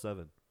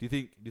 007. Do you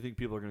think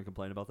people are going to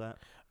complain about that?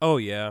 Oh,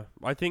 yeah.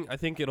 I think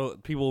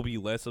people will be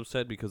less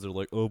upset because they're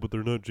like, oh, but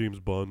they're not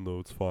James Bond, though.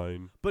 It's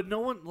fine. But no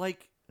one,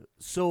 like,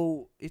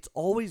 so it's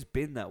always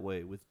been that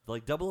way with,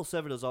 like,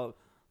 007 is all,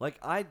 like,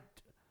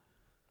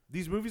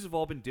 these movies have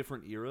all been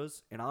different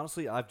eras, and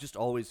honestly, I've just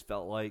always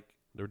felt like,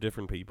 They're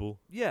different people.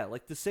 yeah,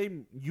 like the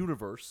same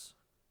universe,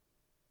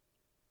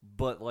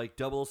 But like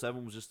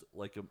 007 was just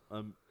like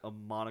a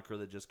moniker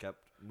that just kept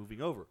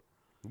moving over.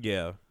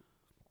 Yeah.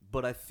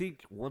 But I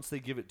think once they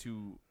give it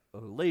to a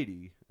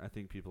lady, I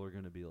think people are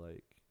going to be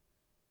like,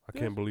 I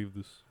can't believe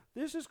this.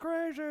 this is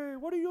crazy.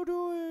 What are you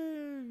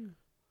doing?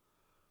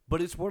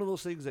 But it's one of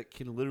those things that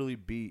can literally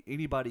be,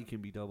 anybody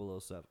can be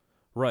 007.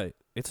 Right.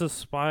 It's a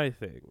spy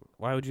thing.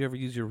 Why would you ever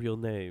use your real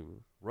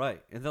name?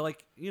 Right. And they're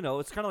like,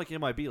 it's kind of like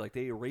MIB. Like,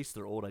 they erase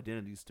their old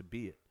identities to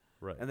be it.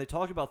 Right. And they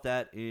talk about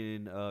that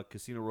in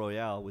Casino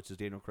Royale, which is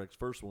Daniel Craig's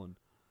first one,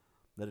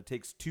 that it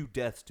takes 2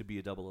 deaths to be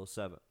a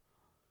 007.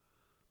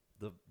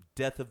 The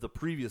death of the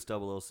previous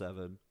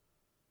 007,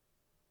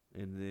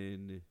 and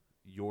then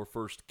your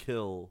first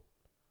kill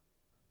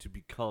to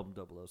become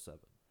 007.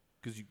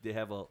 Because they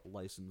have a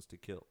license to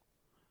kill.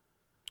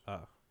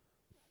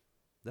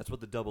 That's what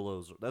the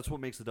 00s are. That's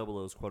what makes the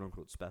 00s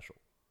quote-unquote special.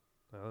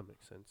 Oh, that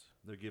makes sense.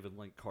 They're given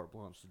like carte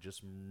blanche to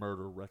just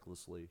murder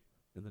recklessly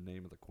in the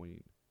name of the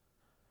queen.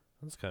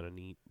 That's kind of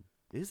neat.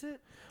 Is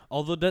it?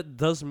 Although that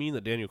does mean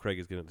that Daniel Craig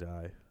is going to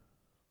die.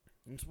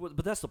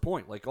 But that's the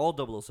point. Like, all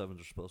 007s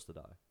are supposed to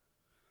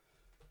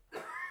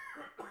die.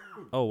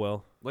 Oh,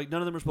 well. Like,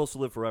 none of them are supposed to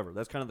live forever.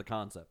 That's kind of the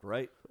concept,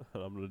 right?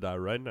 I'm going to die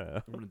right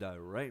now. I'm going to die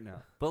right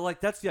now. But,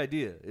 like, that's the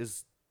idea,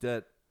 is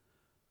that,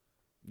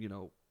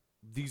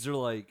 these are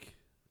like,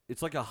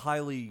 it's like a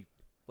highly,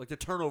 like, the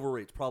turnover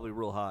rate's probably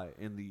real high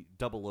in the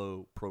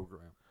 00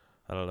 program.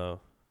 I don't know.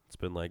 It's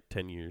been like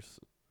 10 years.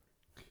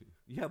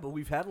 Yeah, but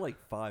we've had like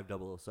 5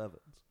 007s.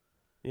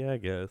 Yeah, I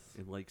guess.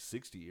 In like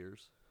 60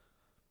 years.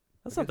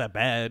 That's not that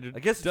bad. I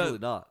guess it's really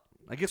not.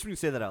 I guess when you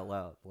say that out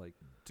loud, like,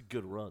 it's a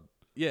good run.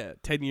 Yeah,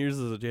 10 years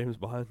as a James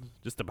Bond.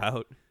 Just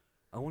about.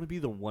 I want to be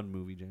the one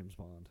movie James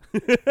Bond.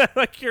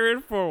 Like, you're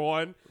in for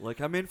one. Like,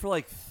 I'm in for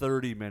like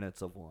 30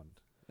 minutes of one.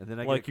 And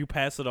then you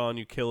pass it on,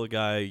 you kill a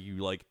guy, you,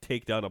 like,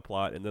 take down a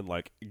plot, and then,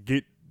 like,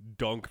 get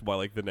dunked by,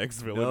 like, the next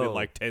villain in,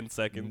 like, 10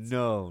 seconds.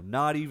 No,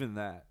 not even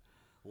that.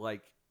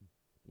 Like,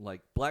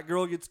 Black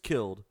Girl gets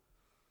killed.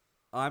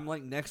 I'm,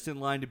 like, next in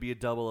line to be a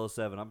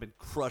 007. I've been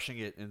crushing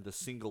it in the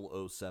single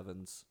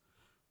 07s.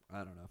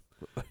 I don't know.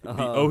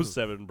 The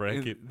 07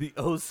 bracket. The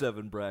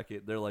 07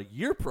 bracket. They're like,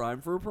 you're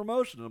primed for a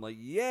promotion. And I'm like,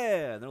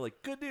 yeah. And they're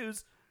like, good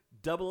news.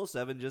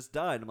 007 just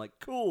died. I'm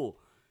like, cool.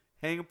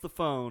 Hang up the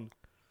phone.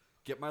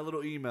 Get my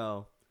little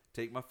email.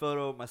 Take my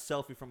photo, my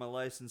selfie from my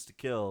license to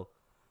kill.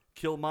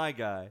 Kill my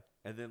guy.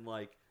 And then,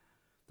 like,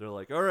 they're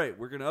like, all right,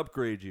 we're going to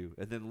upgrade you.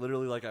 And then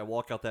literally, like, I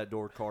walk out that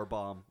door, car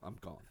bomb, I'm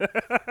gone.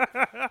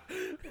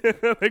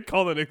 They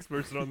call the next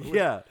person on the way.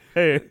 Yeah.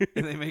 Hey.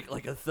 And they make,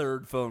 like, a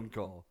third phone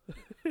call.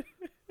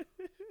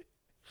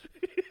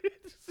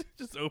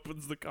 Just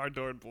opens the car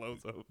door and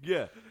blows up.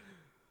 Yeah.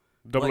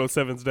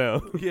 007's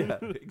down. Yeah,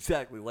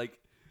 exactly. Like,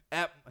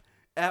 at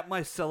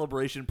my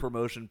celebration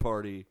promotion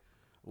party,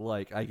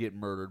 like, I get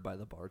murdered by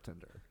the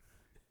bartender.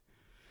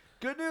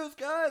 Good news,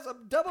 guys.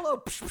 I'm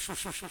 00.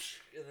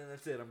 And then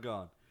that's it. I'm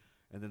gone.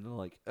 And then they're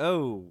like,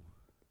 oh.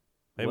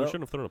 Hey, we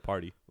shouldn't have thrown a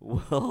party.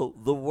 Well,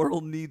 the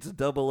world needs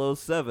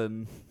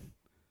 007.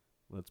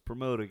 Let's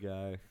promote a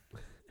guy.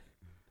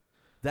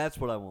 That's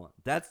what I want.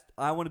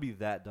 I want to be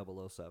that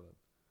 007.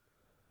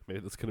 Maybe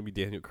that's going to be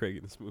Daniel Craig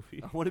in this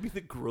movie. I want to be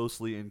the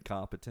grossly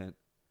incompetent,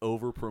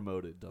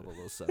 over-promoted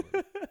 007.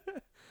 Where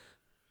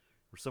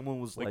someone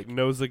was like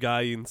knows a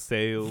guy in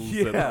sales.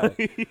 Yeah.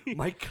 And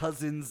my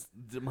cousin's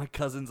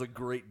a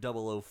great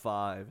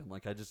 005, and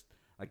like I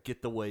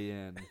get the way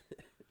in.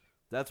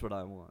 That's what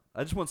I want.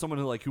 I just want someone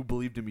who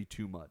believed in me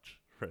too much.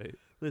 Right.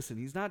 Listen,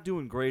 he's not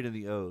doing great in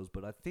the O's,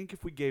 but I think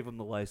if we gave him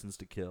the license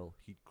to kill,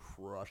 he'd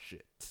crush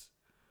it.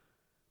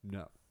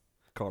 No.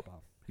 Car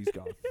bomb. He's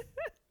gone.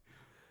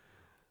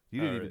 He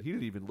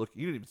didn't even look.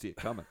 He didn't even see it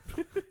coming.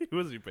 He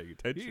wasn't even paying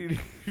attention. He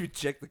didn't even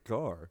check the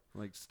car.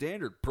 Like,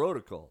 standard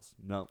protocols.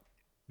 No.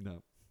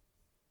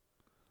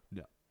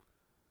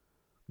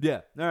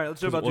 Yeah. All right,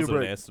 let's jump out to a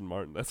break. An Aston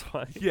Martin, that's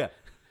why. Yeah.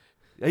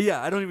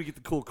 Yeah, I don't even get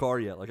the cool car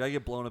yet. Like, I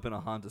get blown up in a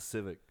Honda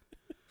Civic.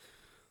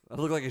 I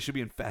look like I should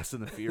be in Fast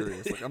and the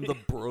Furious. Like, I'm the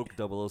broke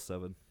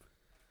 007.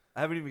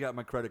 I haven't even got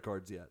my credit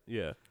cards yet.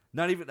 Yeah.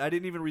 I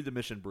didn't even read the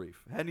mission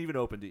brief. Hadn't even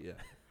opened it yet.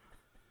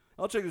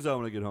 I'll check this out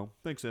when I get home.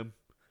 Thanks, Em.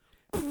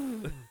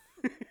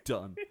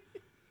 Done.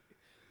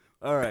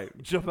 All right,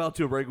 jump out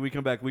to a break. When we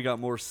come back, we got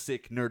more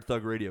sick Nerd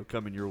Thug Radio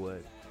coming your way.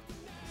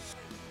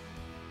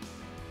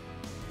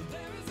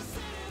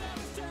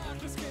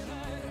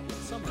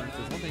 Summer, if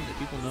there's one thing that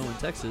people know in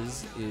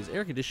Texas is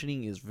air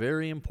conditioning is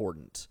very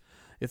important.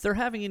 If they're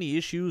having any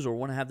issues or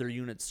want to have their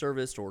unit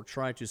serviced or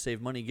try to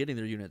save money getting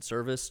their unit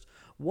serviced,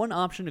 one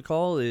option to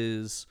call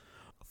is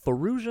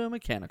Faruja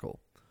Mechanical.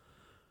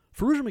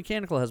 Faruja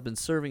Mechanical has been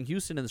serving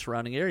Houston and the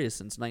surrounding area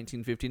since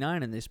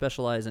 1959, and they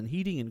specialize in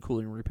heating and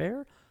cooling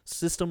repair,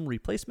 system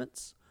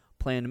replacements,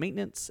 planned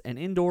maintenance, and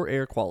indoor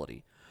air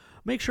quality.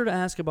 Make sure to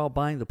ask about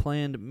buying the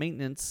planned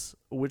maintenance,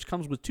 which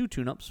comes with 2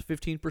 tune-ups,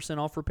 15%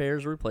 off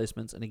repairs or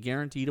replacements, and a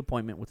guaranteed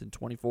appointment within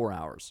 24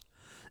 hours.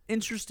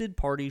 Interested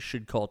parties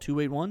should call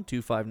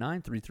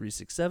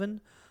 281-259-3367,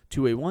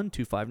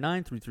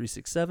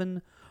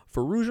 281-259-3367,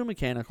 Faruja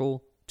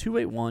Mechanical,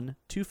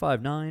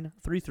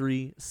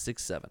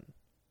 281-259-3367.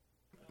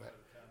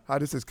 Hi,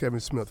 this is Kevin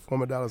Smith,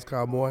 former Dallas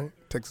Cowboy,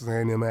 Texas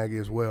A&M Aggie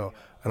as well,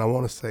 and I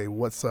want to say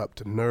what's up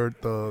to Nerd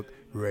Thug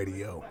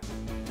Radio.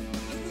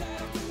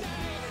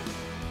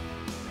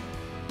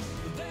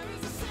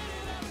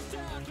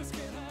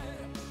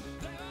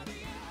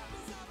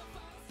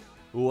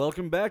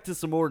 Welcome back to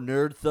some more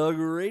Nerd Thug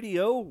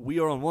Radio. We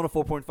are on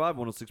 104.5,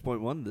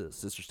 106.1, the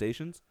sister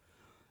stations.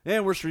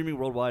 And we're streaming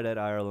worldwide at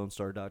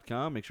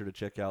irlonestar.com. Make sure to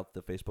check out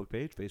the Facebook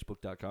page,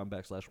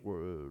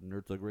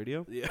 facebook.com/Nerd Thug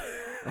Radio. Yeah.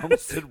 I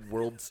almost said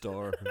World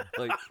Star.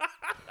 Like,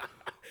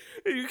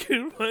 You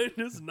can find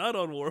us not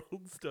on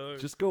World Star.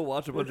 just go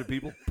watch a bunch of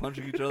people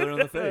punching each other in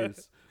the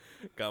face.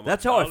 Got my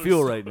That's how I dollar feel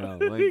store- right now.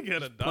 You Like, got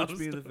a just punch dollar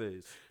me in the store-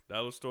 face.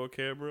 Dollar store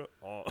camera.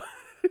 Oh.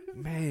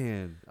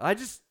 Man,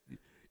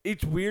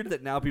 it's weird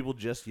that now people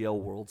just yell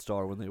World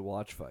Star when they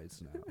watch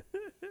fights now.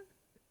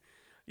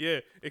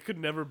 Yeah, it could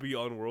never be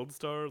on World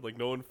Star. Like,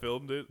 no one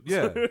filmed it.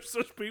 Yeah. So there's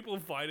just people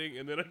fighting,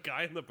 and then a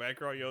guy in the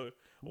background yelling,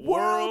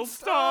 World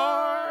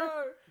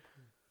Star!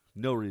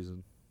 No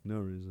reason.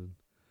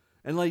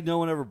 And, like, no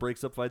one ever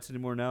breaks up fights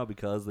anymore now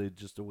because they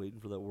just are waiting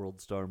for that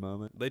World Star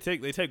moment. They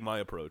take my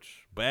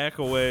approach. Back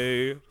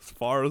away as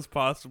far as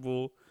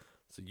possible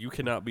so you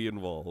cannot be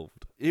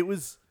involved. It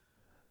was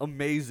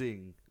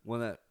amazing when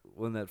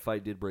that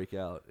fight did break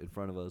out in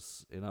front of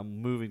us, and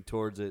I'm moving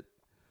towards it.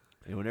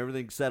 And when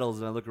everything settles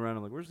and I look around,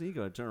 I'm like, where's he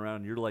going? I turn around,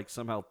 and you're, like,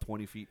 somehow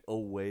 20 feet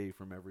away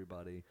from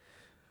everybody.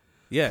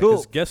 Yeah, Cool.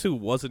 because guess who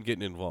wasn't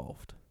getting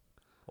involved?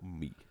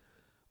 Me.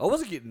 I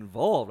wasn't getting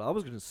involved. I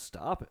was going to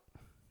stop it.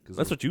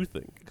 That's what you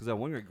think. Because I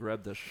wasn't going to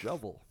grab the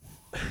shovel.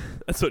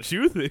 That's what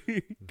you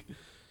think.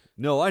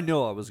 No, I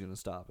know I was going to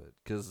stop it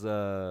because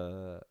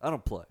I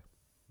don't play.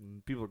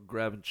 People are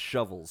grabbing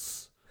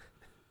shovels.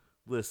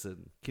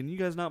 Listen, can you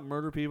guys not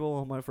murder people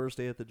on my first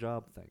day at the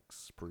job?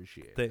 Thanks.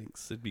 Appreciate it.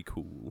 Thanks. It'd be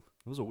cool.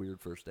 It was a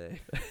weird first day.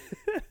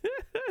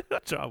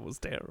 That job was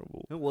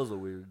terrible. It was a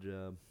weird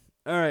job.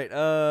 All right,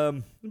 let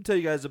me tell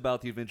you guys about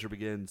The Adventure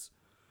Begins.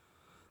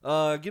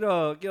 Get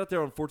out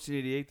there on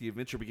 1488. The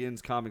Adventure Begins,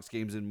 comics,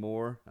 games, and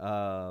more.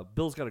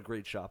 Bill's got a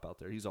great shop out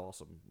there. He's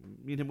awesome.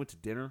 Me and him went to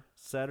dinner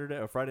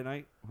Friday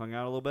night. Hung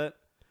out a little bit.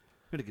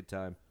 Had a good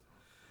time.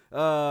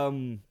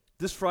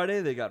 This Friday,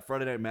 they got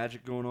Friday Night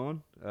Magic going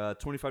on.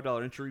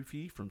 $25 entry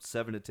fee from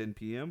 7 to 10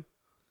 p.m.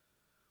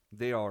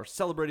 They are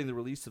celebrating the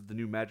release of the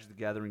new Magic the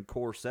Gathering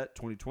Core Set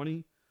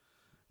 2020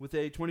 with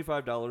a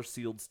 $25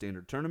 sealed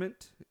standard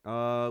tournament.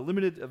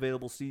 Limited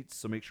available seats,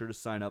 so make sure to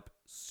sign up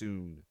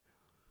soon.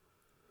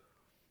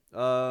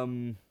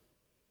 They've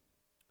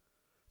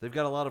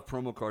got a lot of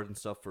promo cards and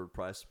stuff for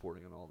prize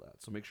supporting and all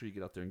that, so make sure you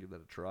get out there and give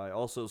that a try.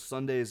 Also,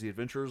 Sunday is the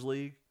Adventurers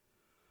League.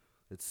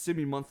 It's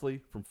semi-monthly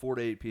from 4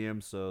 to 8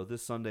 p.m., so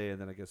this Sunday, and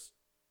then I guess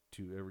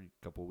every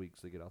couple of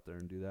weeks they get out there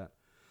and do that.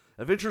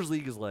 Adventurers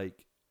League is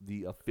like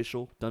the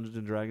official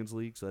Dungeons & Dragons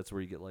League, so that's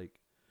where you get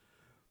like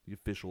the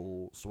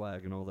official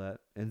swag and all that.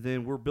 And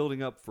then we're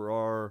building up for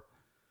our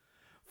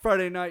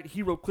Friday night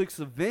Hero Clicks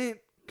event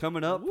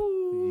coming up.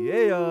 Woo!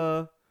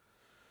 Yeah.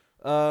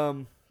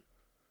 I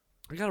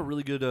got a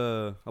really good,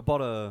 I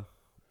bought a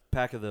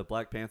pack of the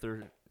Black Panther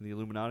and the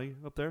Illuminati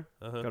up there.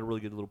 Uh-huh. Got a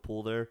really good little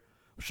pool there.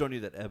 I'm showing you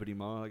that Ebony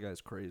Maw. That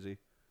guy's crazy.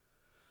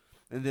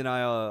 And then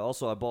I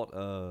bought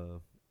a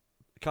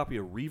copy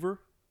of Reaver,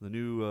 the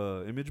new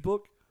image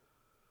book.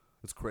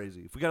 It's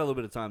crazy. If we got a little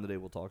bit of time today,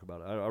 we'll talk about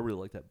it. I really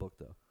like that book,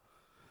 though.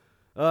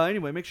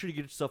 Anyway, make sure you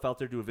get yourself out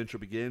there to Adventure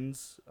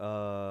Begins. It's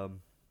a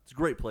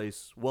great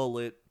place. Well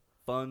lit,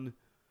 fun,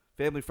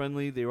 family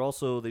friendly. They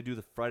do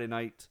the Friday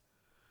night.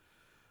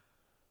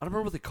 I don't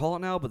remember what they call it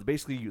now, but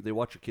basically they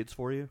watch your kids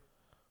for you.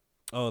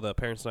 Oh, the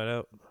Parents' Night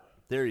Out?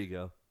 There you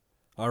go.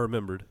 I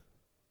remembered.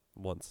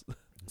 Once.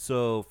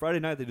 So Friday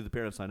night they do the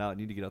Parents' Night Out.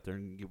 You need to get out there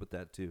and get with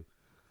that too.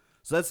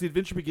 So that's The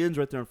Adventure Begins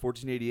right there on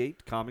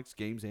 1488. Comics,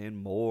 games,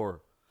 and more.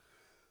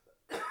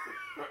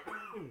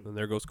 And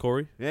there goes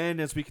Corey.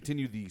 And as we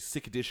continue the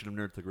sick edition of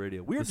Nerd Thug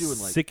Radio, we're The doing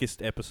like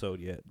sickest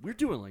episode yet. we're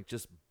doing like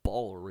just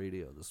baller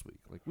radio this week.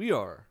 Like we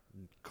are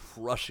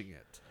crushing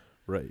it.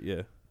 Right,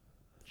 yeah.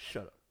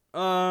 Shut up.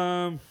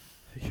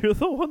 You're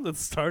the one that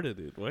started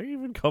it. Why are you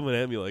even coming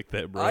at me like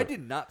that, bro? I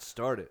did not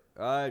start it.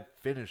 I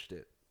finished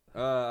it.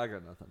 I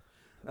got nothing.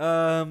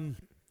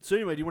 So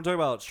anyway, do you want to talk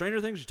about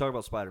Stranger Things or you talk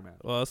about Spider-Man?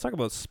 Well, let's talk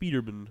about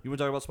Spider-Man. You want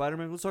to talk about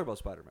Spider-Man? Let's talk about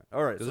Spider-Man.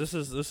 All right.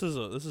 Because this is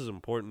an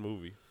important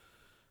movie.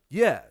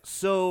 Yeah,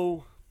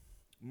 so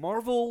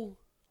Marvel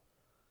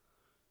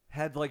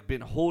had like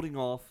been holding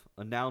off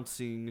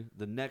announcing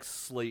the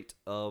next slate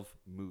of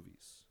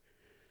movies.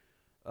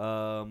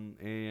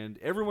 And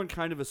everyone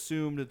kind of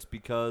assumed it's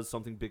because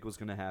something big was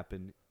going to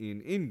happen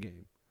in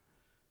Endgame.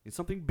 And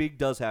something big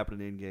does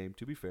happen in Endgame,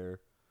 to be fair.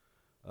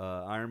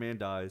 Iron Man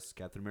dies.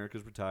 Captain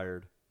America's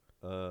retired.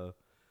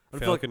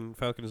 Falcon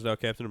is now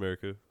Captain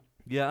America.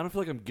 Yeah, I don't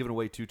feel like I'm giving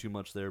away too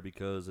much there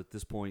because at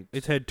this point...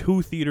 It's had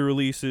 2 theater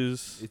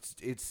releases.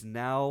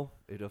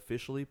 It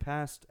officially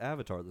passed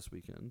Avatar this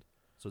weekend.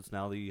 So it's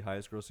now the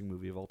highest grossing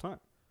movie of all time.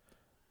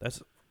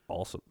 That's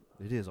awesome.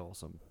 It is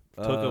awesome.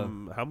 Took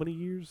them how many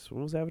years?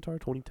 When was Avatar?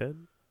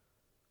 2010?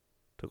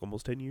 Took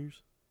almost 10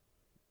 years.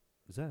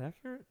 Is that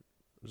accurate?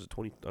 Was it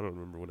 20? I don't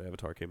remember when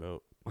Avatar came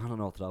out. I don't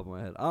know off the top of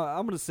my head.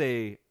 I'm gonna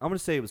say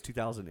it was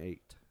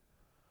 2008.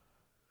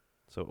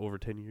 So over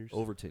 10 years.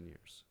 Over 10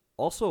 years.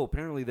 Also,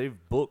 apparently they've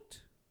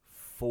booked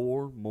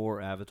 4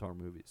 more Avatar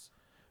movies.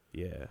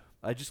 Yeah.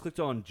 I just clicked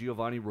on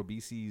Giovanni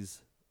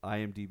Ribisi's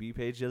IMDb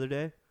page the other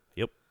day.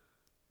 Yep.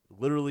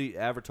 Literally,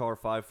 Avatar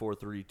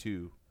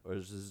 5432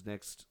 is his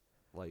next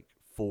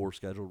 4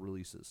 scheduled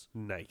releases.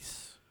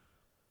 Nice.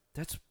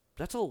 That's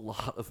a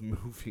lot of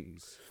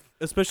movies.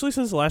 Especially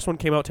since the last one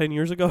came out 10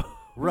 years ago.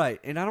 Right,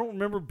 and I don't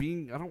remember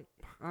being. I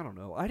don't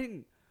know. I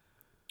didn't.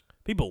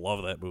 People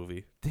love that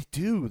movie. They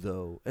do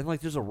though, and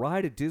there's a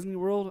ride at Disney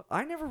World.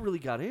 I never really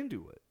got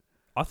into it.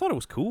 I thought it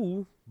was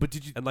cool. But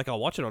did you? And I'll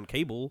watch it on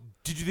cable.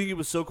 Did you think it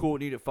was so cool it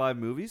needed 5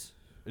 movies?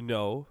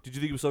 No. Did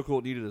you think it was so cool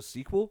it needed a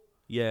sequel?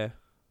 Yeah.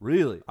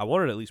 Really? I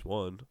wanted at least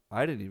one.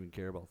 I didn't even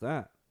care about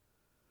that.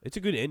 It's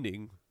a good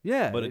ending.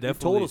 Yeah, But it it told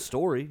definitely- a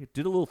story. It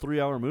did a little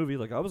 3-hour movie.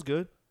 I was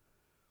good.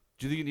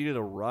 Do you think it needed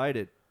a ride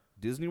at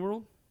Disney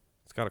World?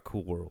 It's got a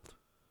cool world.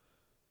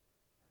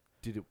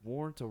 Did it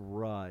warrant a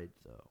ride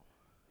though?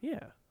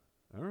 Yeah.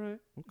 All right.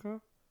 Okay.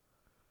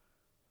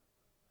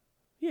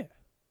 Yeah.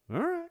 All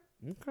right.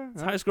 Okay. It's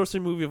the highest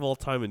grossing movie of all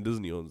time, and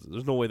Disney owns it.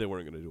 There's no way they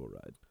weren't going to do a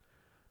ride.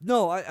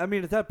 No, I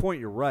mean, at that point,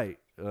 you're right.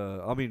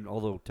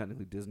 Although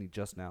technically Disney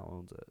just now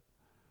owns it.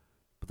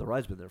 But the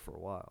ride's been there for a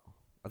while.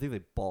 I think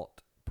they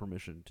bought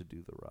permission to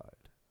do the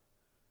ride.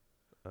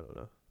 I don't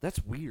know.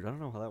 That's weird. I don't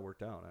know how that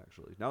worked out,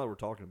 actually. Now that we're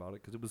talking about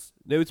it, because it was...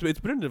 No, it's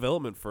been in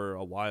development for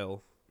a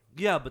while.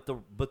 Yeah, but the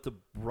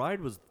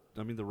ride was...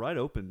 the ride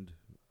opened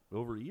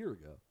over a year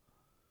ago.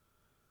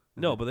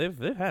 No, but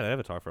they've had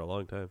Avatar for a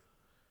long time.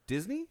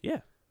 Disney?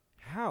 Yeah.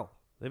 How?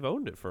 They've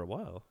owned it for a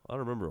while. I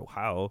don't remember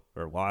how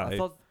or why. I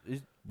thought...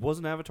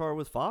 Wasn't Avatar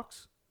with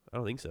Fox? I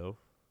don't think so.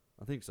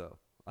 I think so.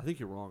 I think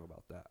you're wrong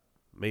about that.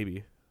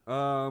 Maybe.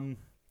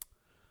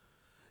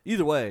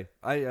 Either way,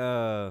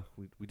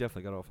 we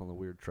definitely got off on the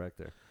weird track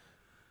there.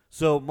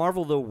 So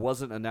Marvel though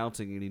wasn't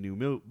announcing any new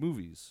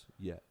movies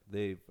yet.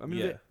 They're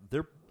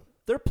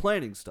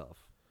planning stuff.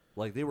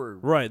 They were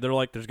Right. They're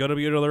like, there's gonna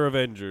be another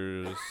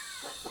Avengers.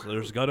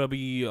 There's gonna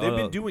be. They've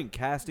been doing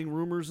casting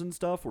rumors and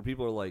stuff where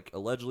people are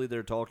allegedly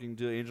they're talking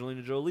to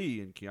Angelina Jolie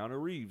and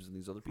Keanu Reeves and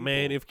these other people.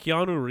 Man, if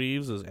Keanu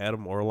Reeves is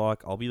Adam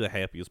Warlock, I'll be the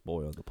happiest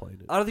boy on the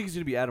planet. I don't think he's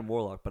gonna be Adam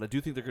Warlock, but I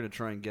do think they're gonna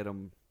try and get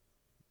him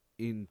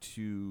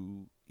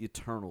into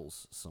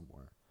Eternals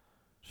somewhere.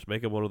 Just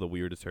make him one of the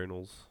weird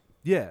Eternals.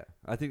 Yeah,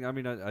 I think. I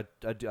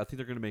think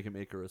they're gonna make him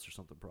Icarus or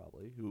something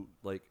probably. Who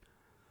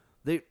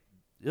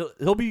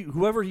he'll be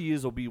whoever he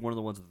is. Will be one of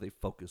the ones that they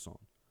focus on.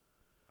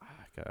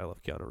 I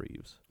love Keanu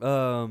Reeves.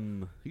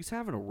 He's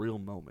having a real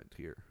moment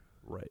here.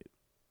 Right.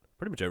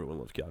 Pretty much everyone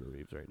loves Keanu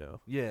Reeves right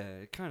now. Yeah,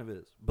 it kind of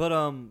is. But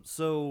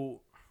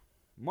so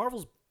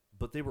Marvel's,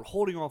 but they were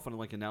holding off on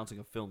announcing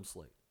a film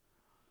slate.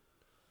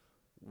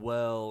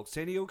 Well,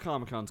 San Diego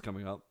Comic-Con's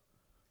coming up,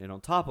 and on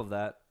top of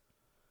that,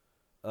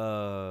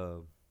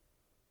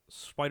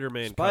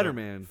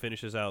 Spider-Man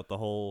finishes out the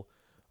whole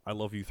 "I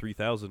Love You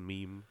 3000"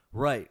 meme.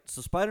 Right.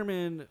 So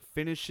Spider-Man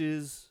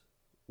finishes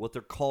what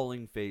they're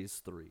calling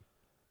Phase 3,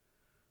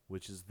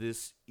 which is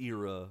this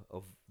era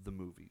of the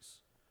movies.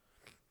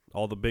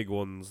 All the big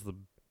ones, the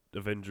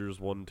Avengers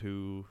 1,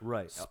 2.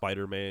 Right.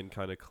 Spider-Man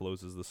kind of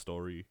closes the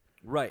story.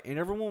 Right. And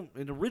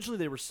originally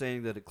they were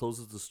saying that it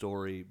closes the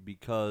story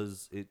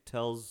because it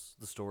tells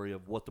the story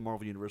of what the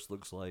Marvel Universe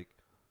looks like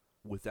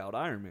without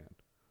Iron Man.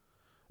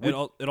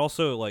 It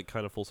also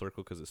kind of full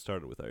circle because it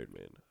started with Iron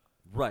Man.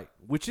 Right,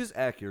 which is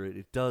accurate.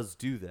 It does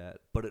do that,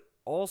 but it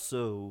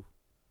also,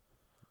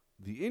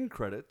 the end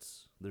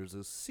credits, there's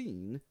a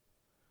scene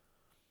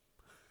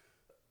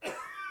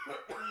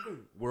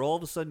where all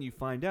of a sudden you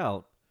find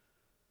out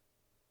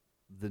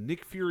the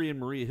Nick Fury and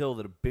Maria Hill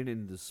that have been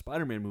in the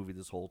Spider-Man movie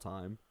this whole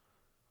time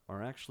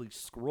are actually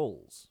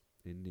Skrulls,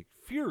 and Nick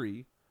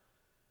Fury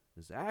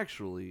is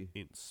actually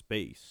In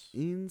space.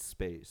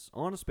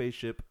 on a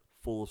spaceship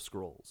full of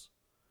Skrulls.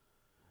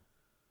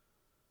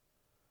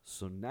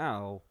 So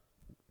now,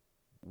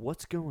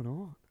 what's going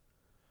on?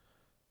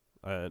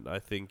 And I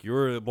think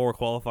you're more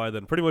qualified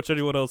than pretty much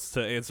anyone else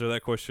to answer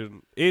that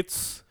question.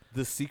 It's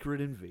The Secret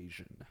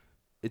Invasion.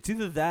 It's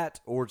either that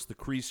or it's the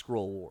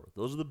Kree-Skrull War.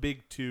 Those are the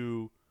big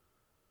two.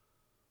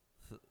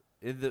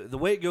 The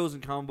way it goes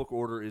in comic book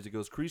order is it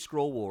goes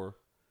Kree-Skrull War,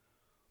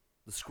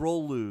 the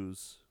Skrull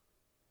lose,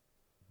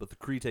 but the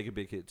Kree take a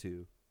big hit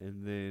too,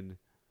 and then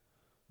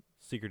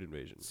Secret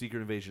Invasion. Secret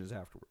Invasion is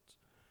afterwards.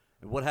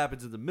 And what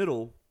happens in the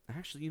middle...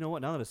 Actually, you know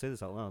what? Now that I say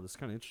this out loud, this is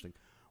kind of interesting.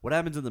 What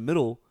happens in the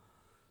middle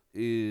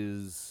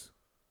is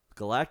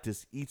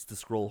Galactus eats the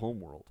Skrull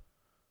homeworld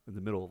in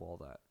the middle of all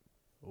that.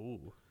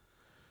 Ooh.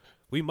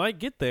 We might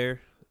get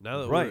there.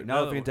 Now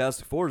Now that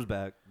Fantastic Four is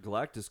back,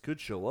 Galactus could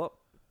show up.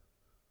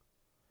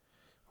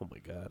 Oh my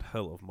god, I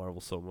love Marvel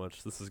so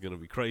much. This is going to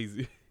be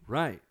crazy.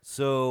 Right.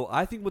 So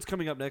I think what's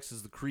coming up next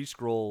is the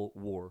Kree-Skrull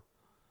War.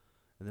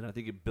 And then I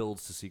think it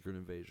builds to Secret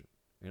Invasion.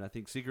 And I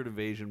think Secret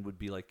Invasion would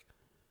be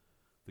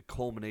the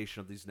culmination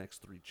of these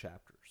next 3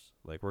 chapters.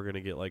 Like, we're going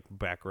to get, like,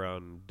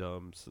 background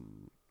dumps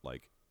and,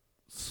 like,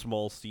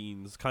 small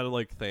scenes, kind of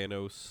like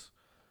Thanos.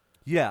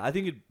 Yeah, I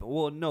think it.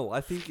 Well, no,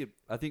 I think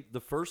the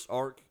first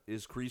arc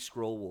is Kree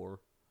Skrull War.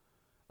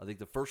 I think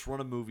the first run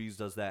of movies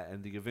does that,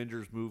 and the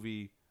Avengers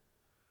movie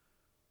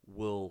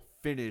will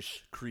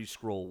finish Kree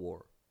Skrull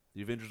War.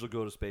 The Avengers will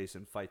go to space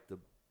and fight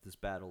this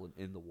battle and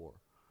end the war,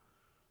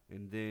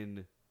 and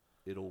then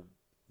it'll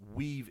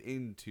weave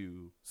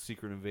into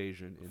Secret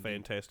Invasion and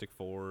Fantastic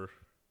Four,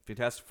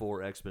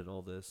 X-Men,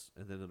 all this,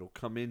 and then it'll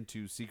come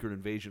into Secret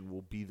Invasion.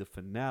 Will be the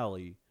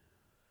finale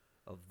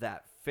of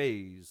that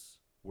phase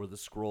where the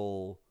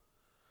Skrull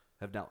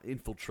have now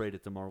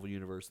infiltrated the Marvel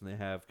Universe and they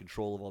have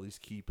control of all these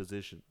key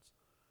positions.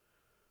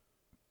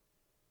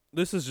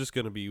 This is just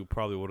going to be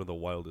probably one of the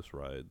wildest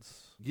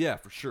rides. Yeah,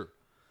 for sure.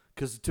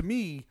 Because to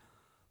me,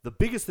 the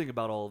biggest thing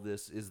about all of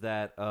this is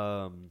that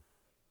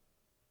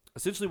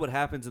essentially what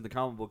happens in the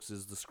comic books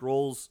is the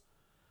Skrulls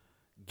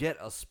get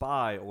a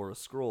spy or a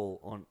Skrull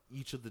on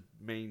each of the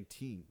main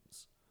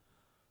teams.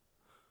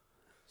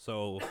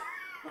 So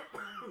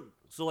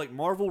like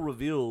Marvel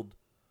revealed,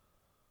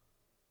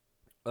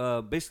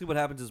 basically what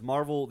happens is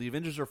the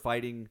Avengers are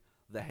fighting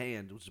the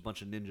Hand, which is a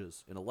bunch of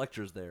ninjas, and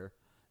Elektra's there,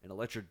 and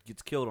Elektra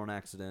gets killed on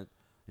accident,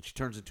 and she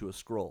turns into a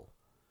Skrull.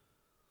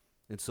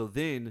 And so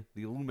then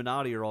the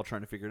Illuminati are all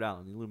trying to figure it out.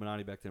 And the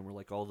Illuminati back then were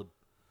like all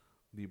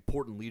the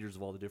important leaders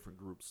of all the different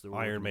groups. They were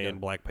Iron Man, together.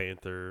 Black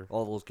Panther.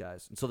 All those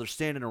guys. And so they're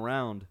standing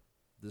around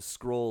this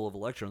Skrull of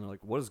Elektra, and they're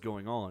like, what is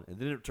going on? And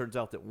then it turns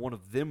out that one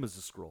of them is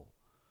a Skrull.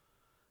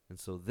 And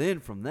so then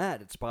from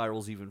that, it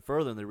spirals even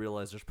further, and they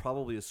realize there's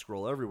probably a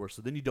Skrull everywhere.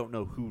 So then you don't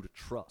know who to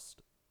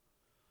trust.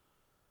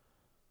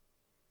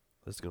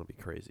 This is going to be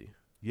crazy.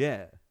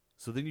 Yeah.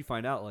 So then you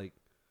find out, like,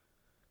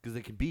 because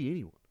they can be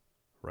anyone.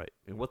 Right.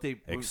 And what they...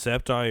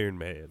 Except Iron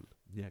Man.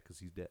 Yeah, because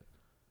he's dead.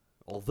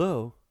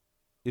 Although,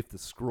 if the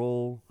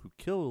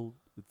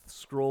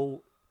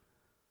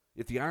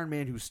Iron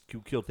Man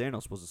who killed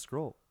Thanos was a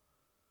Skrull,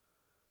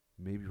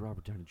 maybe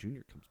Robert Downey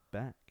Jr. comes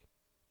back.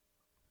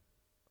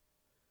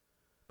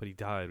 But he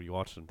died. We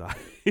watched him die.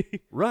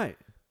 Right.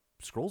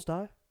 Skrulls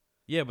die.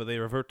 Yeah, but they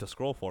revert to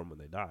Skrull form when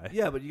they die.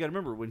 Yeah, but you got to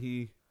remember when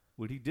he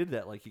did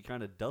that, like he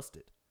kind of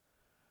dusted.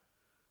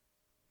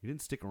 He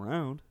didn't stick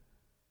around.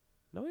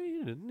 No,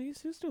 he didn't.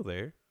 He's still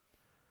there.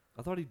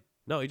 I thought he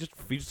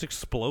just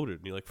exploded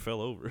and he like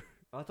fell over.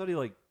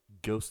 like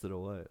ghosted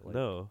away. Like,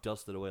 No.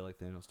 dusted away like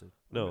Thanos did.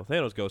 No,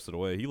 Thanos ghosted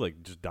away. He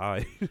like just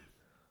died.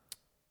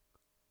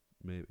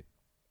 Maybe.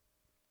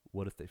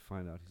 What if they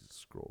find out he's a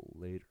Skrull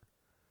later?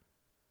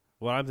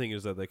 What I'm thinking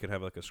is that they could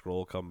have like a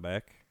Skrull come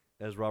back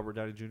As Robert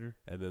Downey Jr.?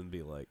 and then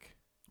be like,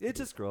 It's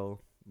a Skrull.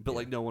 But,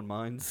 like, no one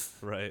minds.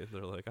 right?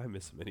 They're like, I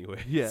miss him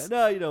anyway. Yeah.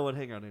 No, you know what?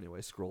 Hang on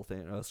anyway.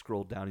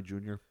 Skrull Downey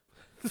Jr.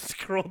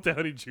 Skrull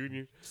Downey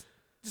Jr.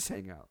 Just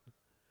hang out.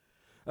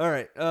 All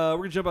right. We're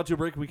going to jump out to a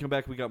break. When we come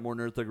back, we got more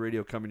Nerd Thug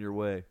Radio coming your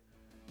way.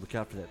 Look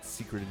out for that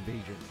Secret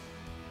Invasion.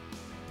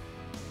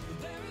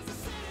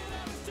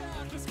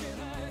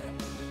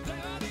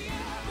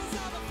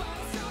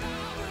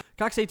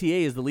 Cox ATA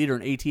is the leader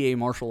in ATA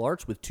martial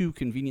arts with 2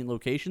 convenient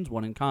locations,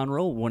 one in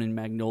Conroe, one in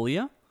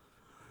Magnolia.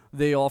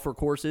 They offer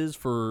courses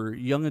for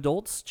young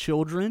adults,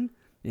 children,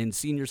 and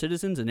senior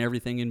citizens, and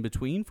everything in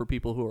between for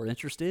people who are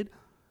interested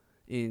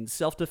in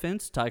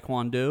self-defense,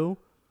 taekwondo,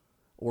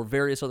 or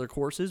various other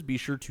courses. Be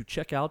sure to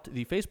check out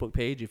the Facebook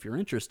page if you're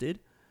interested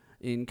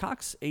in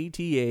Cox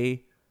ATA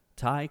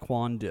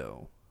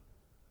Taekwondo.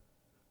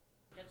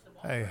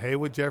 Hey,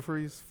 Hayward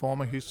Jeffries,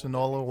 former Houston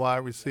Oilers wide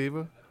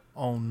receiver,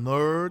 on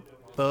Nerd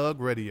Thug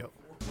Radio.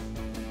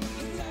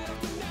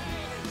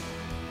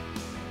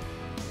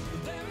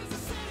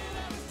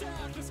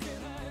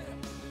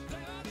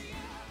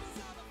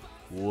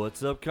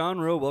 What's up,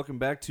 Conroe? Welcome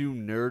back to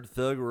Nerd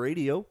Thug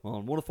Radio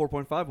on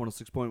 104.5,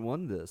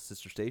 106.1, the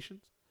sister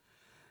stations.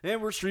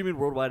 And we're streaming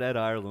worldwide at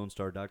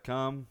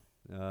irlonestar.com,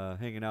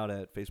 hanging out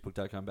at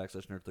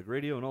facebook.com/Nerd Thug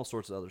Radio, and all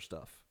sorts of other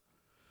stuff.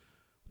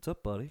 What's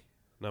up, buddy?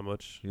 Not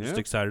much. Yeah? Just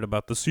excited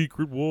about the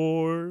Secret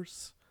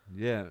Wars.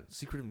 Yeah,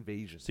 Secret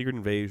Invasion. Secret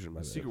Invasion, my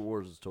bad. Secret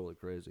Wars is totally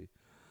crazy.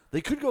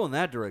 They could go in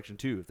that direction,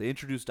 too. If they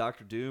introduce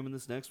Doctor Doom in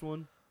this next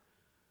one,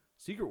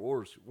 Secret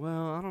Wars,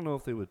 well, I don't know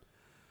if they would.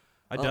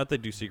 I doubt they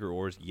do Secret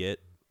Wars yet.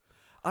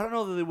 I don't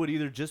know that they would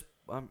either. Just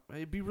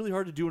it'd be really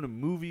hard to do in a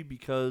movie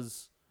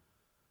because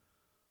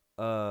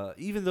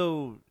even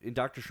though in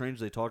Doctor Strange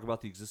they talk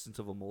about the existence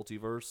of a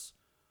multiverse,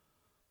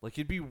 like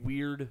it'd be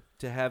weird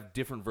to have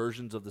different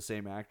versions of the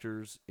same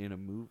actors in a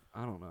movie.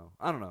 I don't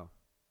know.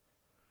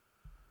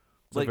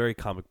 It's a very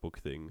comic book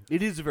thing.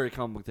 It is a very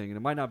comic book thing, and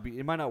it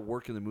might not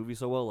work in the movie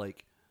so well.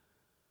 Like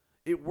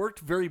it worked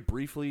very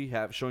briefly,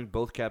 showing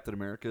both Captain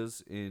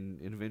Americas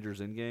in Avengers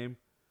Endgame,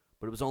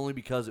 but it was only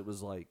because it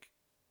was like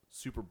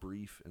super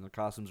brief and the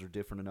costumes are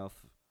different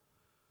enough,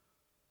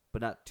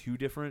 but not too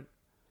different.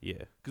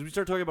 Yeah. Because we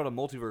start talking about a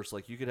multiverse,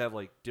 like you could have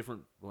like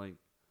different like,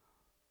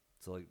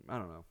 so like I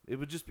don't know. It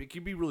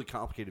could be really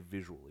complicated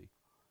visually.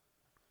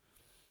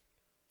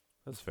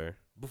 That's fair.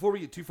 Before we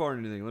get too far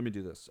into anything, let me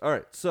do this. All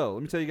right, so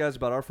let me tell you guys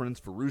about our friends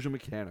Ferrugia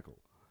Mechanical.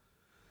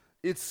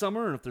 It's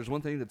summer, and if there's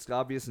one thing that's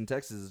obvious in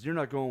Texas is you're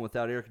not going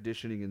without air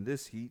conditioning in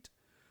this heat.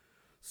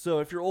 So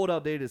if your old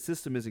outdated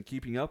system isn't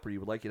keeping up or you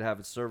would like it to have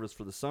its service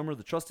for the summer,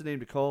 the trusted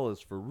name to call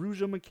is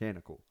Ferrugia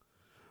Mechanical.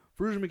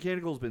 Ferrugia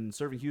Mechanical has been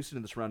serving Houston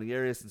and the surrounding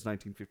area since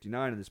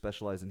 1959, and they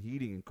specialize in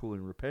heating and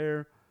cooling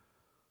repair,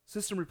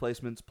 system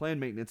replacements, planned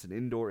maintenance, and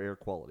indoor air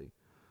quality.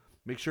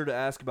 Make sure to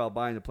ask about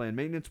buying the planned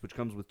maintenance, which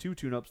comes with 2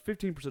 tune-ups,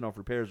 15% off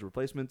repairs and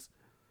replacements,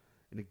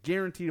 and a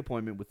guaranteed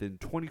appointment within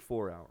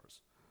 24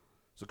 hours.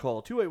 So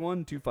call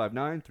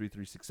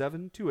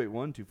 281-259-3367,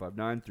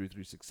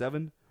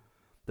 281-259-3367.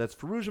 That's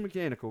Ferrugia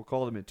Mechanical.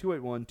 Call them at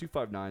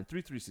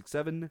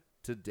 281-259-3367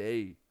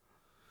 today.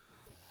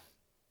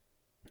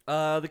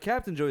 The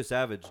Captain Joey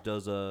Savage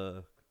does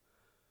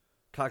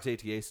Cox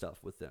ATA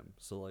stuff with them.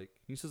 So like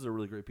he says they're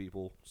really great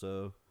people.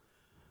 So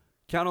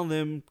count on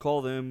them,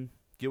 call them,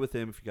 get with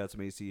them if you got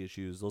some AC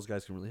issues. Those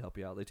guys can really help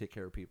you out. They take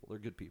care of people. They're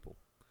good people.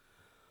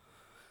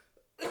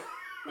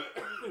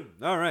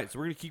 All right, so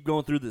we're going to keep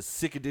going through this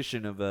sick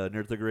edition of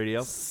Nerd Thug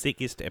Radio.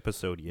 Sickest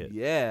episode yet.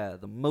 Yeah,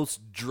 the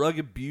most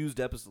drug-abused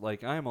episode.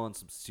 Like, I am on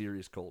some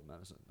serious cold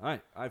medicine. I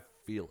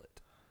feel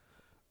it.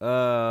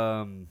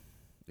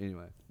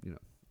 Anyway, you know,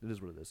 it is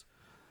what it is.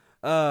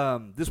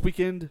 This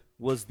weekend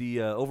was the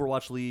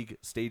Overwatch League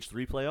Stage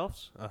 3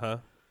 playoffs. Uh-huh.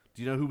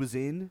 Do you know who was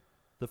in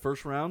the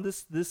first round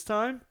this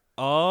time?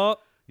 Yeah.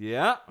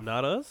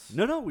 Not us?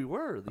 No, we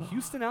were. The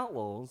Houston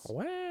Outlaws.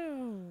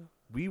 Wow.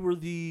 We were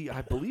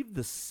I believe,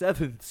 the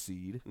 7th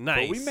seed.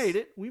 Nice. But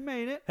we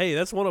made it. Hey,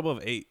 that's one above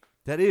 8.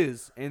 That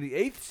is. And the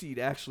 8th seed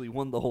actually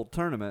won the whole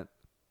tournament.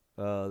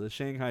 The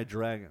Shanghai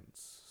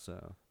Dragons.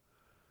 So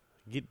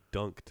Get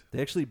dunked.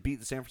 they actually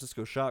beat the San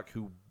Francisco Shock,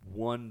 who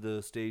won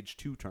the Stage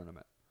 2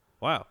 tournament.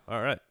 Wow.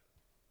 All right.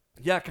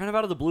 Yeah, kind of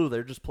out of the blue.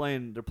 They're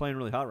playing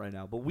really hot right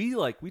now. But we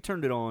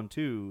turned it on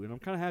too, and I'm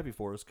kind of happy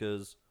for us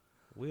because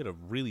We had a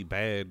really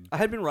bad... I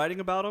had been writing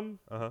about them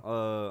Uh-huh.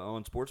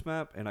 on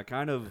SportsMap, and I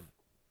kind of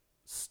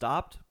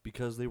stopped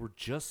because they were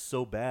just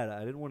so bad. I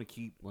didn't want to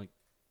keep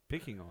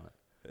picking on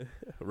it.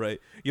 Right.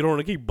 You don't want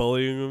to keep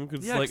bullying them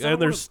because Yeah, 'cause I don't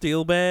and they're wanna-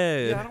 still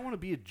bad. Yeah, I don't want to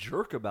be a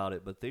jerk about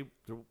it, but there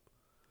They're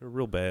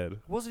real bad.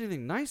 wasn't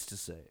anything nice to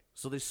say.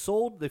 So the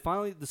sale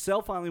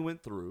finally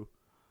went through.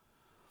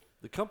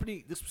 The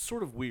company, this was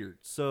sort of weird.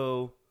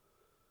 So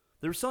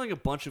they were selling a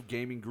bunch of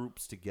gaming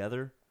groups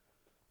together,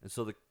 and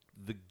so the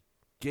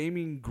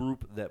gaming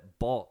group that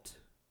bought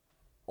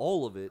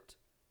all of it,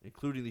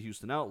 including the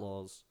Houston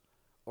Outlaws,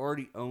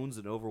 already owns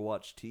an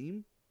Overwatch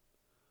team.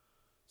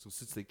 So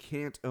since they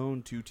can't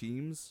own two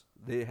teams,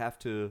 they have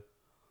to,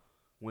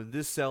 when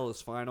this sale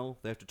is final,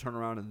 they have to turn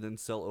around and then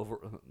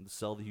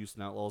sell the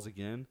Houston Outlaws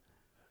again.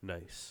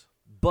 Nice.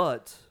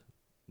 But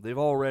they've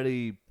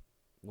already,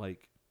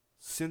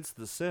 since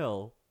the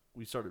sale,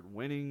 we started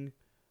winning.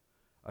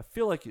 I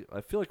feel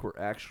like we're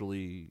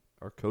actually,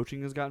 our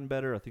coaching has gotten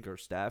better. I think our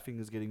staffing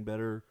is getting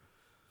better.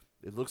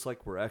 It looks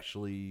like we're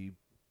actually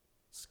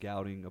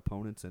scouting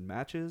opponents in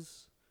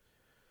matches.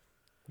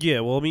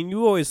 Yeah, well, I mean,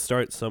 you always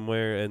start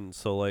somewhere, and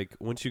so,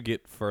 once you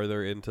get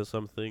further into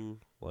something,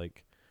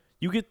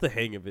 you get the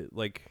hang of it.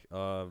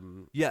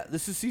 Yeah,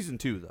 this is season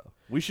 2, though.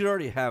 We should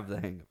already have the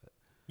hang of it.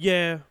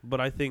 Yeah, but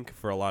I think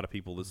for a lot of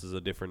people, this is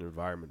a different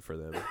environment for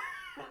them.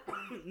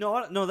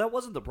 No, that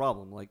wasn't the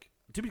problem.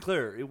 To be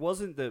clear, it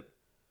wasn't that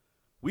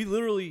we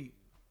literally.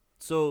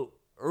 So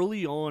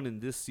early on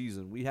in this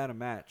season, we had a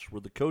match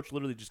where the coach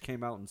literally just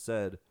came out and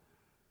said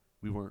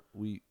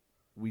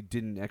we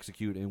didn't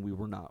execute and we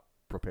were not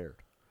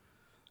prepared,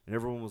 and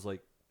everyone was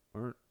like,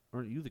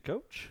 "Aren't you the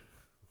coach?"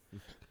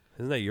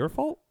 Isn't that your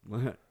fault?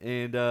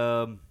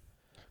 And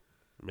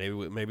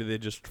Maybe they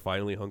just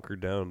finally hunkered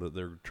down, that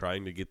they're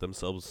trying to get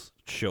themselves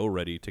show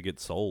ready to get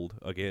sold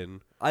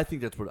again. I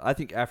think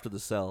after the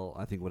sell,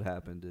 I think what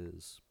happened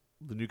is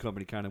the new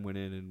company kind of went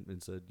in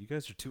and said, "You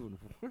guys are doing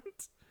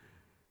what?"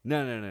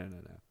 No.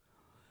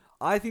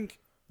 I think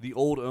the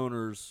old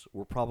owners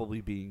were probably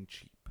being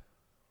cheap,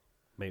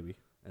 Maybe.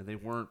 and they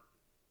weren't,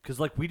 because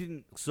we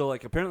didn't. So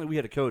apparently we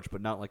had a coach,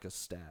 but not a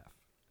staff,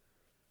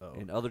 Oh.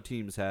 and other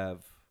teams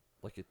have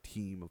a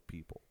team of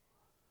people,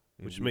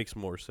 and Which makes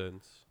more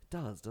sense. it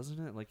does, doesn't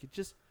it? It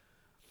just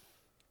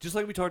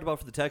like we talked about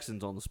for the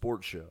Texans on the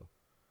sports show.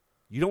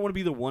 You don't want to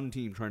be the one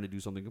team trying to do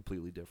something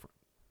completely different.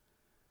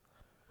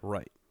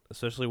 Right.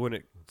 Especially when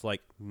it's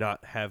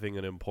not having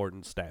an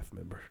important staff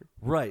member.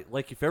 Right.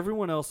 If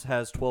everyone else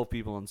has 12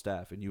 people on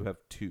staff and you have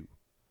 2,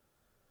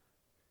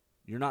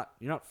 you're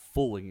not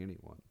fooling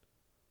anyone.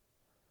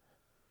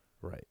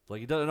 Right.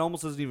 It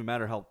almost doesn't even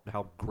matter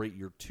how great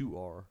your 2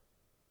 are.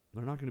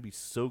 They're not going to be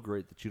so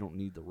great that you don't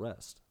need the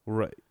rest.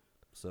 Right.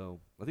 So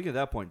I think at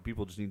that point,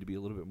 people just need to be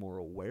a little bit more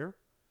aware.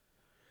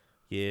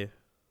 Yeah.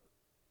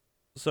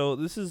 So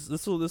this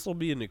will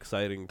be an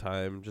exciting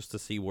time just to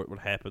see what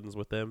happens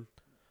with them.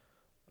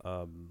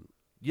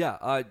 Yeah,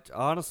 I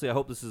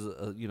hope this is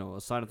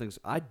a sign of things.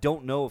 I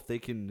don't know if they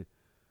can.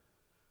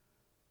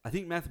 I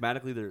think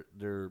mathematically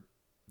they're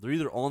they're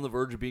either on the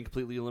verge of being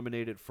completely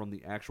eliminated from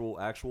the actual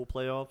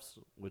playoffs,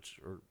 which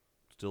are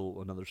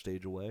still another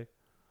stage away.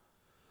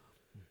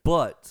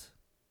 But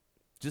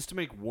just to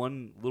make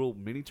one little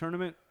mini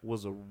tournament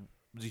was a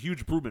huge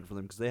improvement for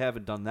them because they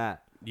haven't done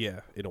that.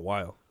 Yeah, in a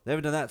while. They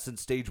haven't done that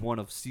since stage 1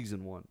 of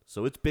season 1.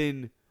 So it's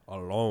been A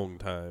long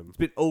time. It's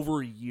been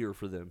over a year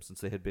for them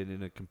since they had been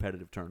in a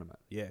competitive tournament.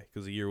 Yeah,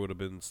 because a year would have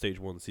been stage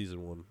 1,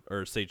 season 1.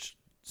 Or stage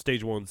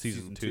 1,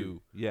 season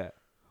 2. Yeah.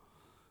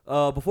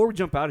 Before we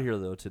jump out of here,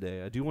 though,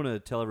 today, I do want to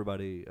tell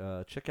everybody,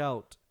 go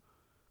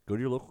to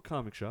your local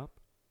comic shop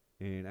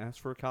and ask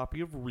for a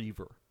copy of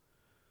Reaver.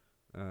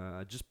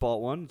 I just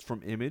bought one. It's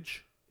from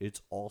Image.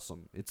 It's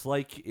awesome. It's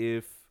like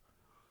if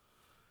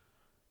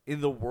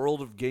in the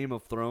world of Game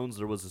of Thrones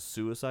there was a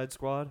Suicide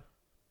Squad.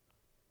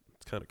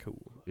 It's kind of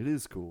cool. It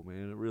is cool,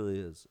 man. It really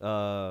is.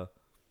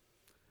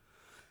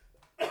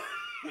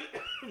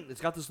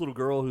 It's got this little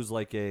girl who's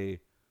like a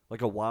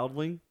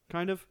wildling,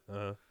 kind of.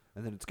 And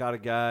then it's got a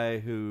guy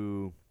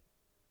who...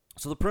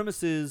 So the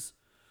premise is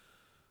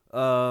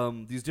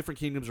these different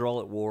kingdoms are all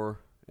at war,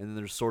 and then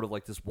there's sort of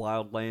like this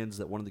wild lands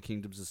that one of the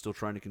kingdoms is still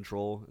trying to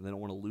control, and they don't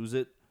want to lose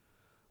it.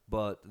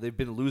 But they've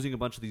been losing a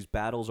bunch of these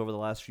battles over the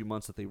last few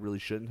months that they really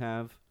shouldn't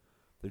have.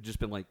 They've just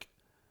been like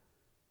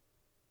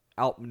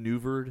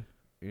outmaneuvered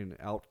and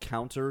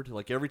out-countered.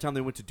 Like every time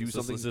they went to do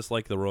something... Is this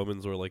like the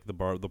Romans or like the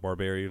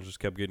barbarians just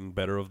kept getting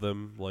better of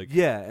them? Like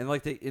yeah, and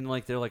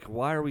they're like,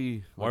 why are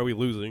we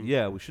losing?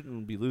 Yeah, we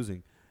shouldn't be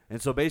losing. And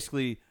so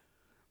basically,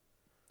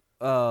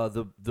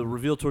 the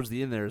reveal towards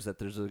the end there is that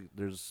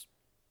there's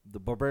the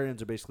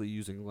barbarians are basically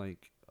using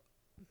like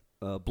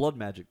blood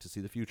magic to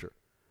see the future.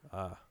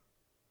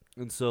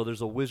 And so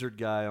there's a wizard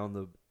guy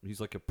he's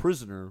like a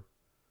prisoner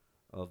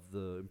of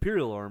the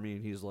Imperial Army,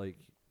 and he's like,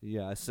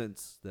 yeah, I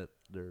sense that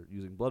they're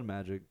using blood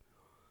magic.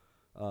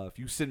 If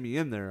you send me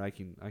in there, I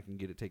can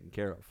get it taken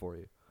care of for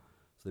you.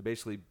 So they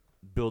basically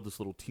build this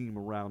little team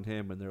around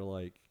him, and they're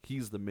like,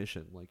 he's the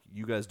mission. Like,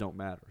 you guys don't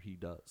matter. He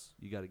does.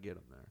 You got to get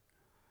him there.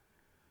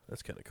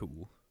 That's kind of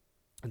cool.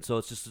 And so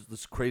it's just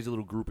this crazy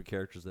little group of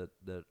characters that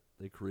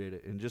they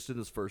created. And just in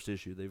this first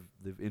issue,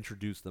 they've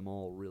introduced them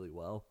all really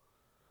well.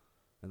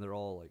 And they're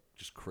all like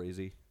just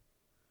crazy.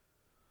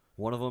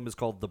 One of them is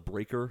called the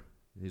Breaker.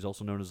 He's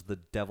also known as the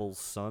Devil's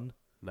Son.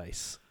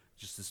 Nice.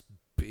 Just this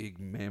big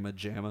mamma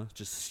jamma,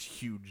 just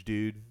huge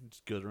dude.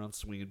 Just goes around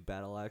swinging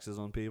battle axes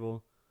on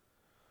people.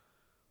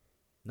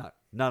 Not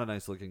a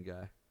nice looking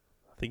guy.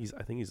 I think he's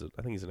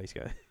a nice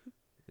guy.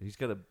 He's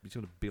got a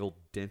big old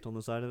dent on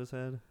the side of his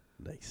head.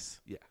 Nice.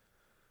 Yeah,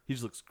 he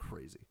just looks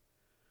crazy.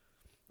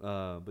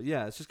 But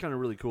yeah, it's just kind of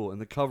really cool,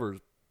 and the cover's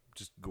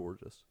just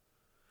gorgeous.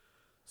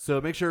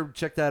 So make sure to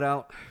check that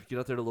out. Get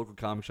out there to the local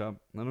comic shop.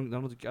 I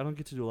don't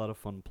get to do a lot of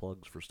fun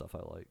plugs for stuff I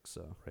like.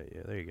 So Right.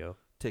 Yeah. There you go.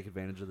 take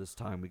advantage of this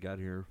time we got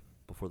here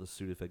before the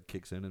Sudafed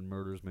kicks in and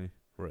murders me.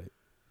 Right.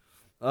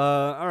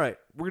 All right,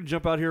 we're gonna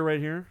jump out here right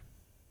here.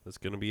 That's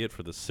gonna be it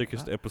for the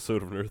sickest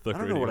episode of Nerd Thug I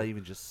don't Radio. know what I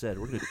even just said.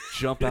 We're gonna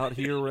jump out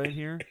here right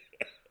here.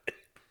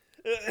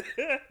 I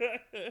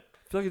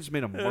feel like I just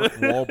made a Mark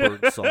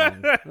Wahlberg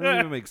song. That doesn't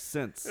even make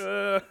sense.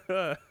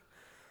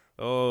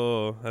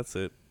 Oh, that's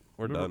it.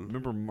 We're done.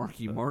 Remember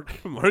Marky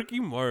Mark? Marky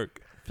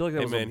Mark. I feel like that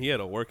Hey was man, he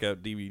had a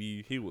workout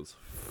DVD. He was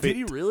fit. Did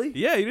he really?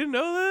 Yeah, you didn't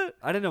know that?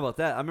 I didn't know about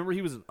that. I remember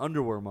he was an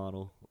underwear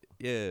model.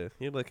 Yeah,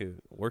 he had like a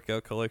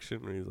workout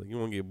collection where he was like, "You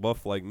want to get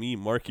buff like me,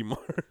 Marky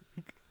Mark?"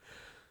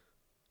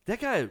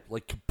 That guy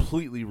like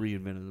completely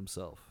reinvented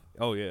himself.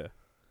 Oh yeah,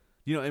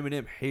 You know,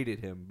 Eminem hated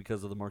him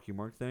because of the Marky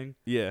Mark thing,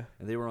 yeah.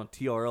 and they were on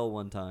TRL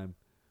one time,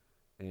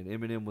 and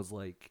Eminem was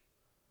like,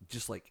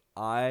 just like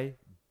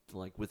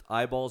with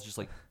eyeballs, just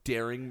like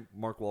daring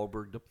Mark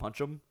Wahlberg to punch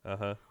him.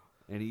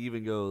 And he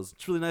even goes,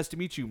 "It's really nice to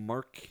meet you,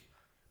 Mark."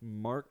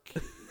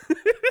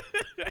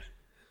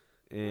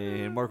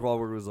 And Mark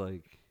Wahlberg was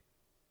like,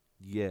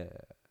 "Yeah,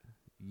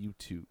 you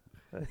too."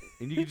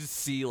 And you can just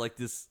see like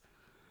this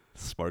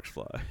Sparks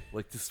fly.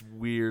 like this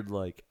weird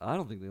like, I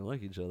don't think they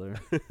like each other.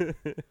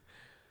 It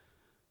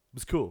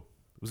was cool.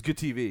 It was good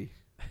TV.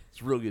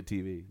 It's real good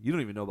TV. You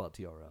don't even know about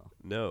TRL.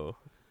 No.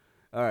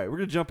 All right, we're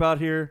going to jump out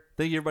here.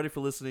 Thank you, everybody,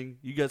 for listening.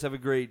 You guys have a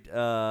great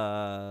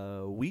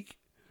week.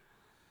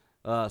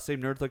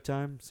 Same Nerd Thug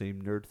time,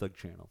 same Nerd Thug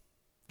channel.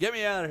 Get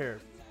me out of here.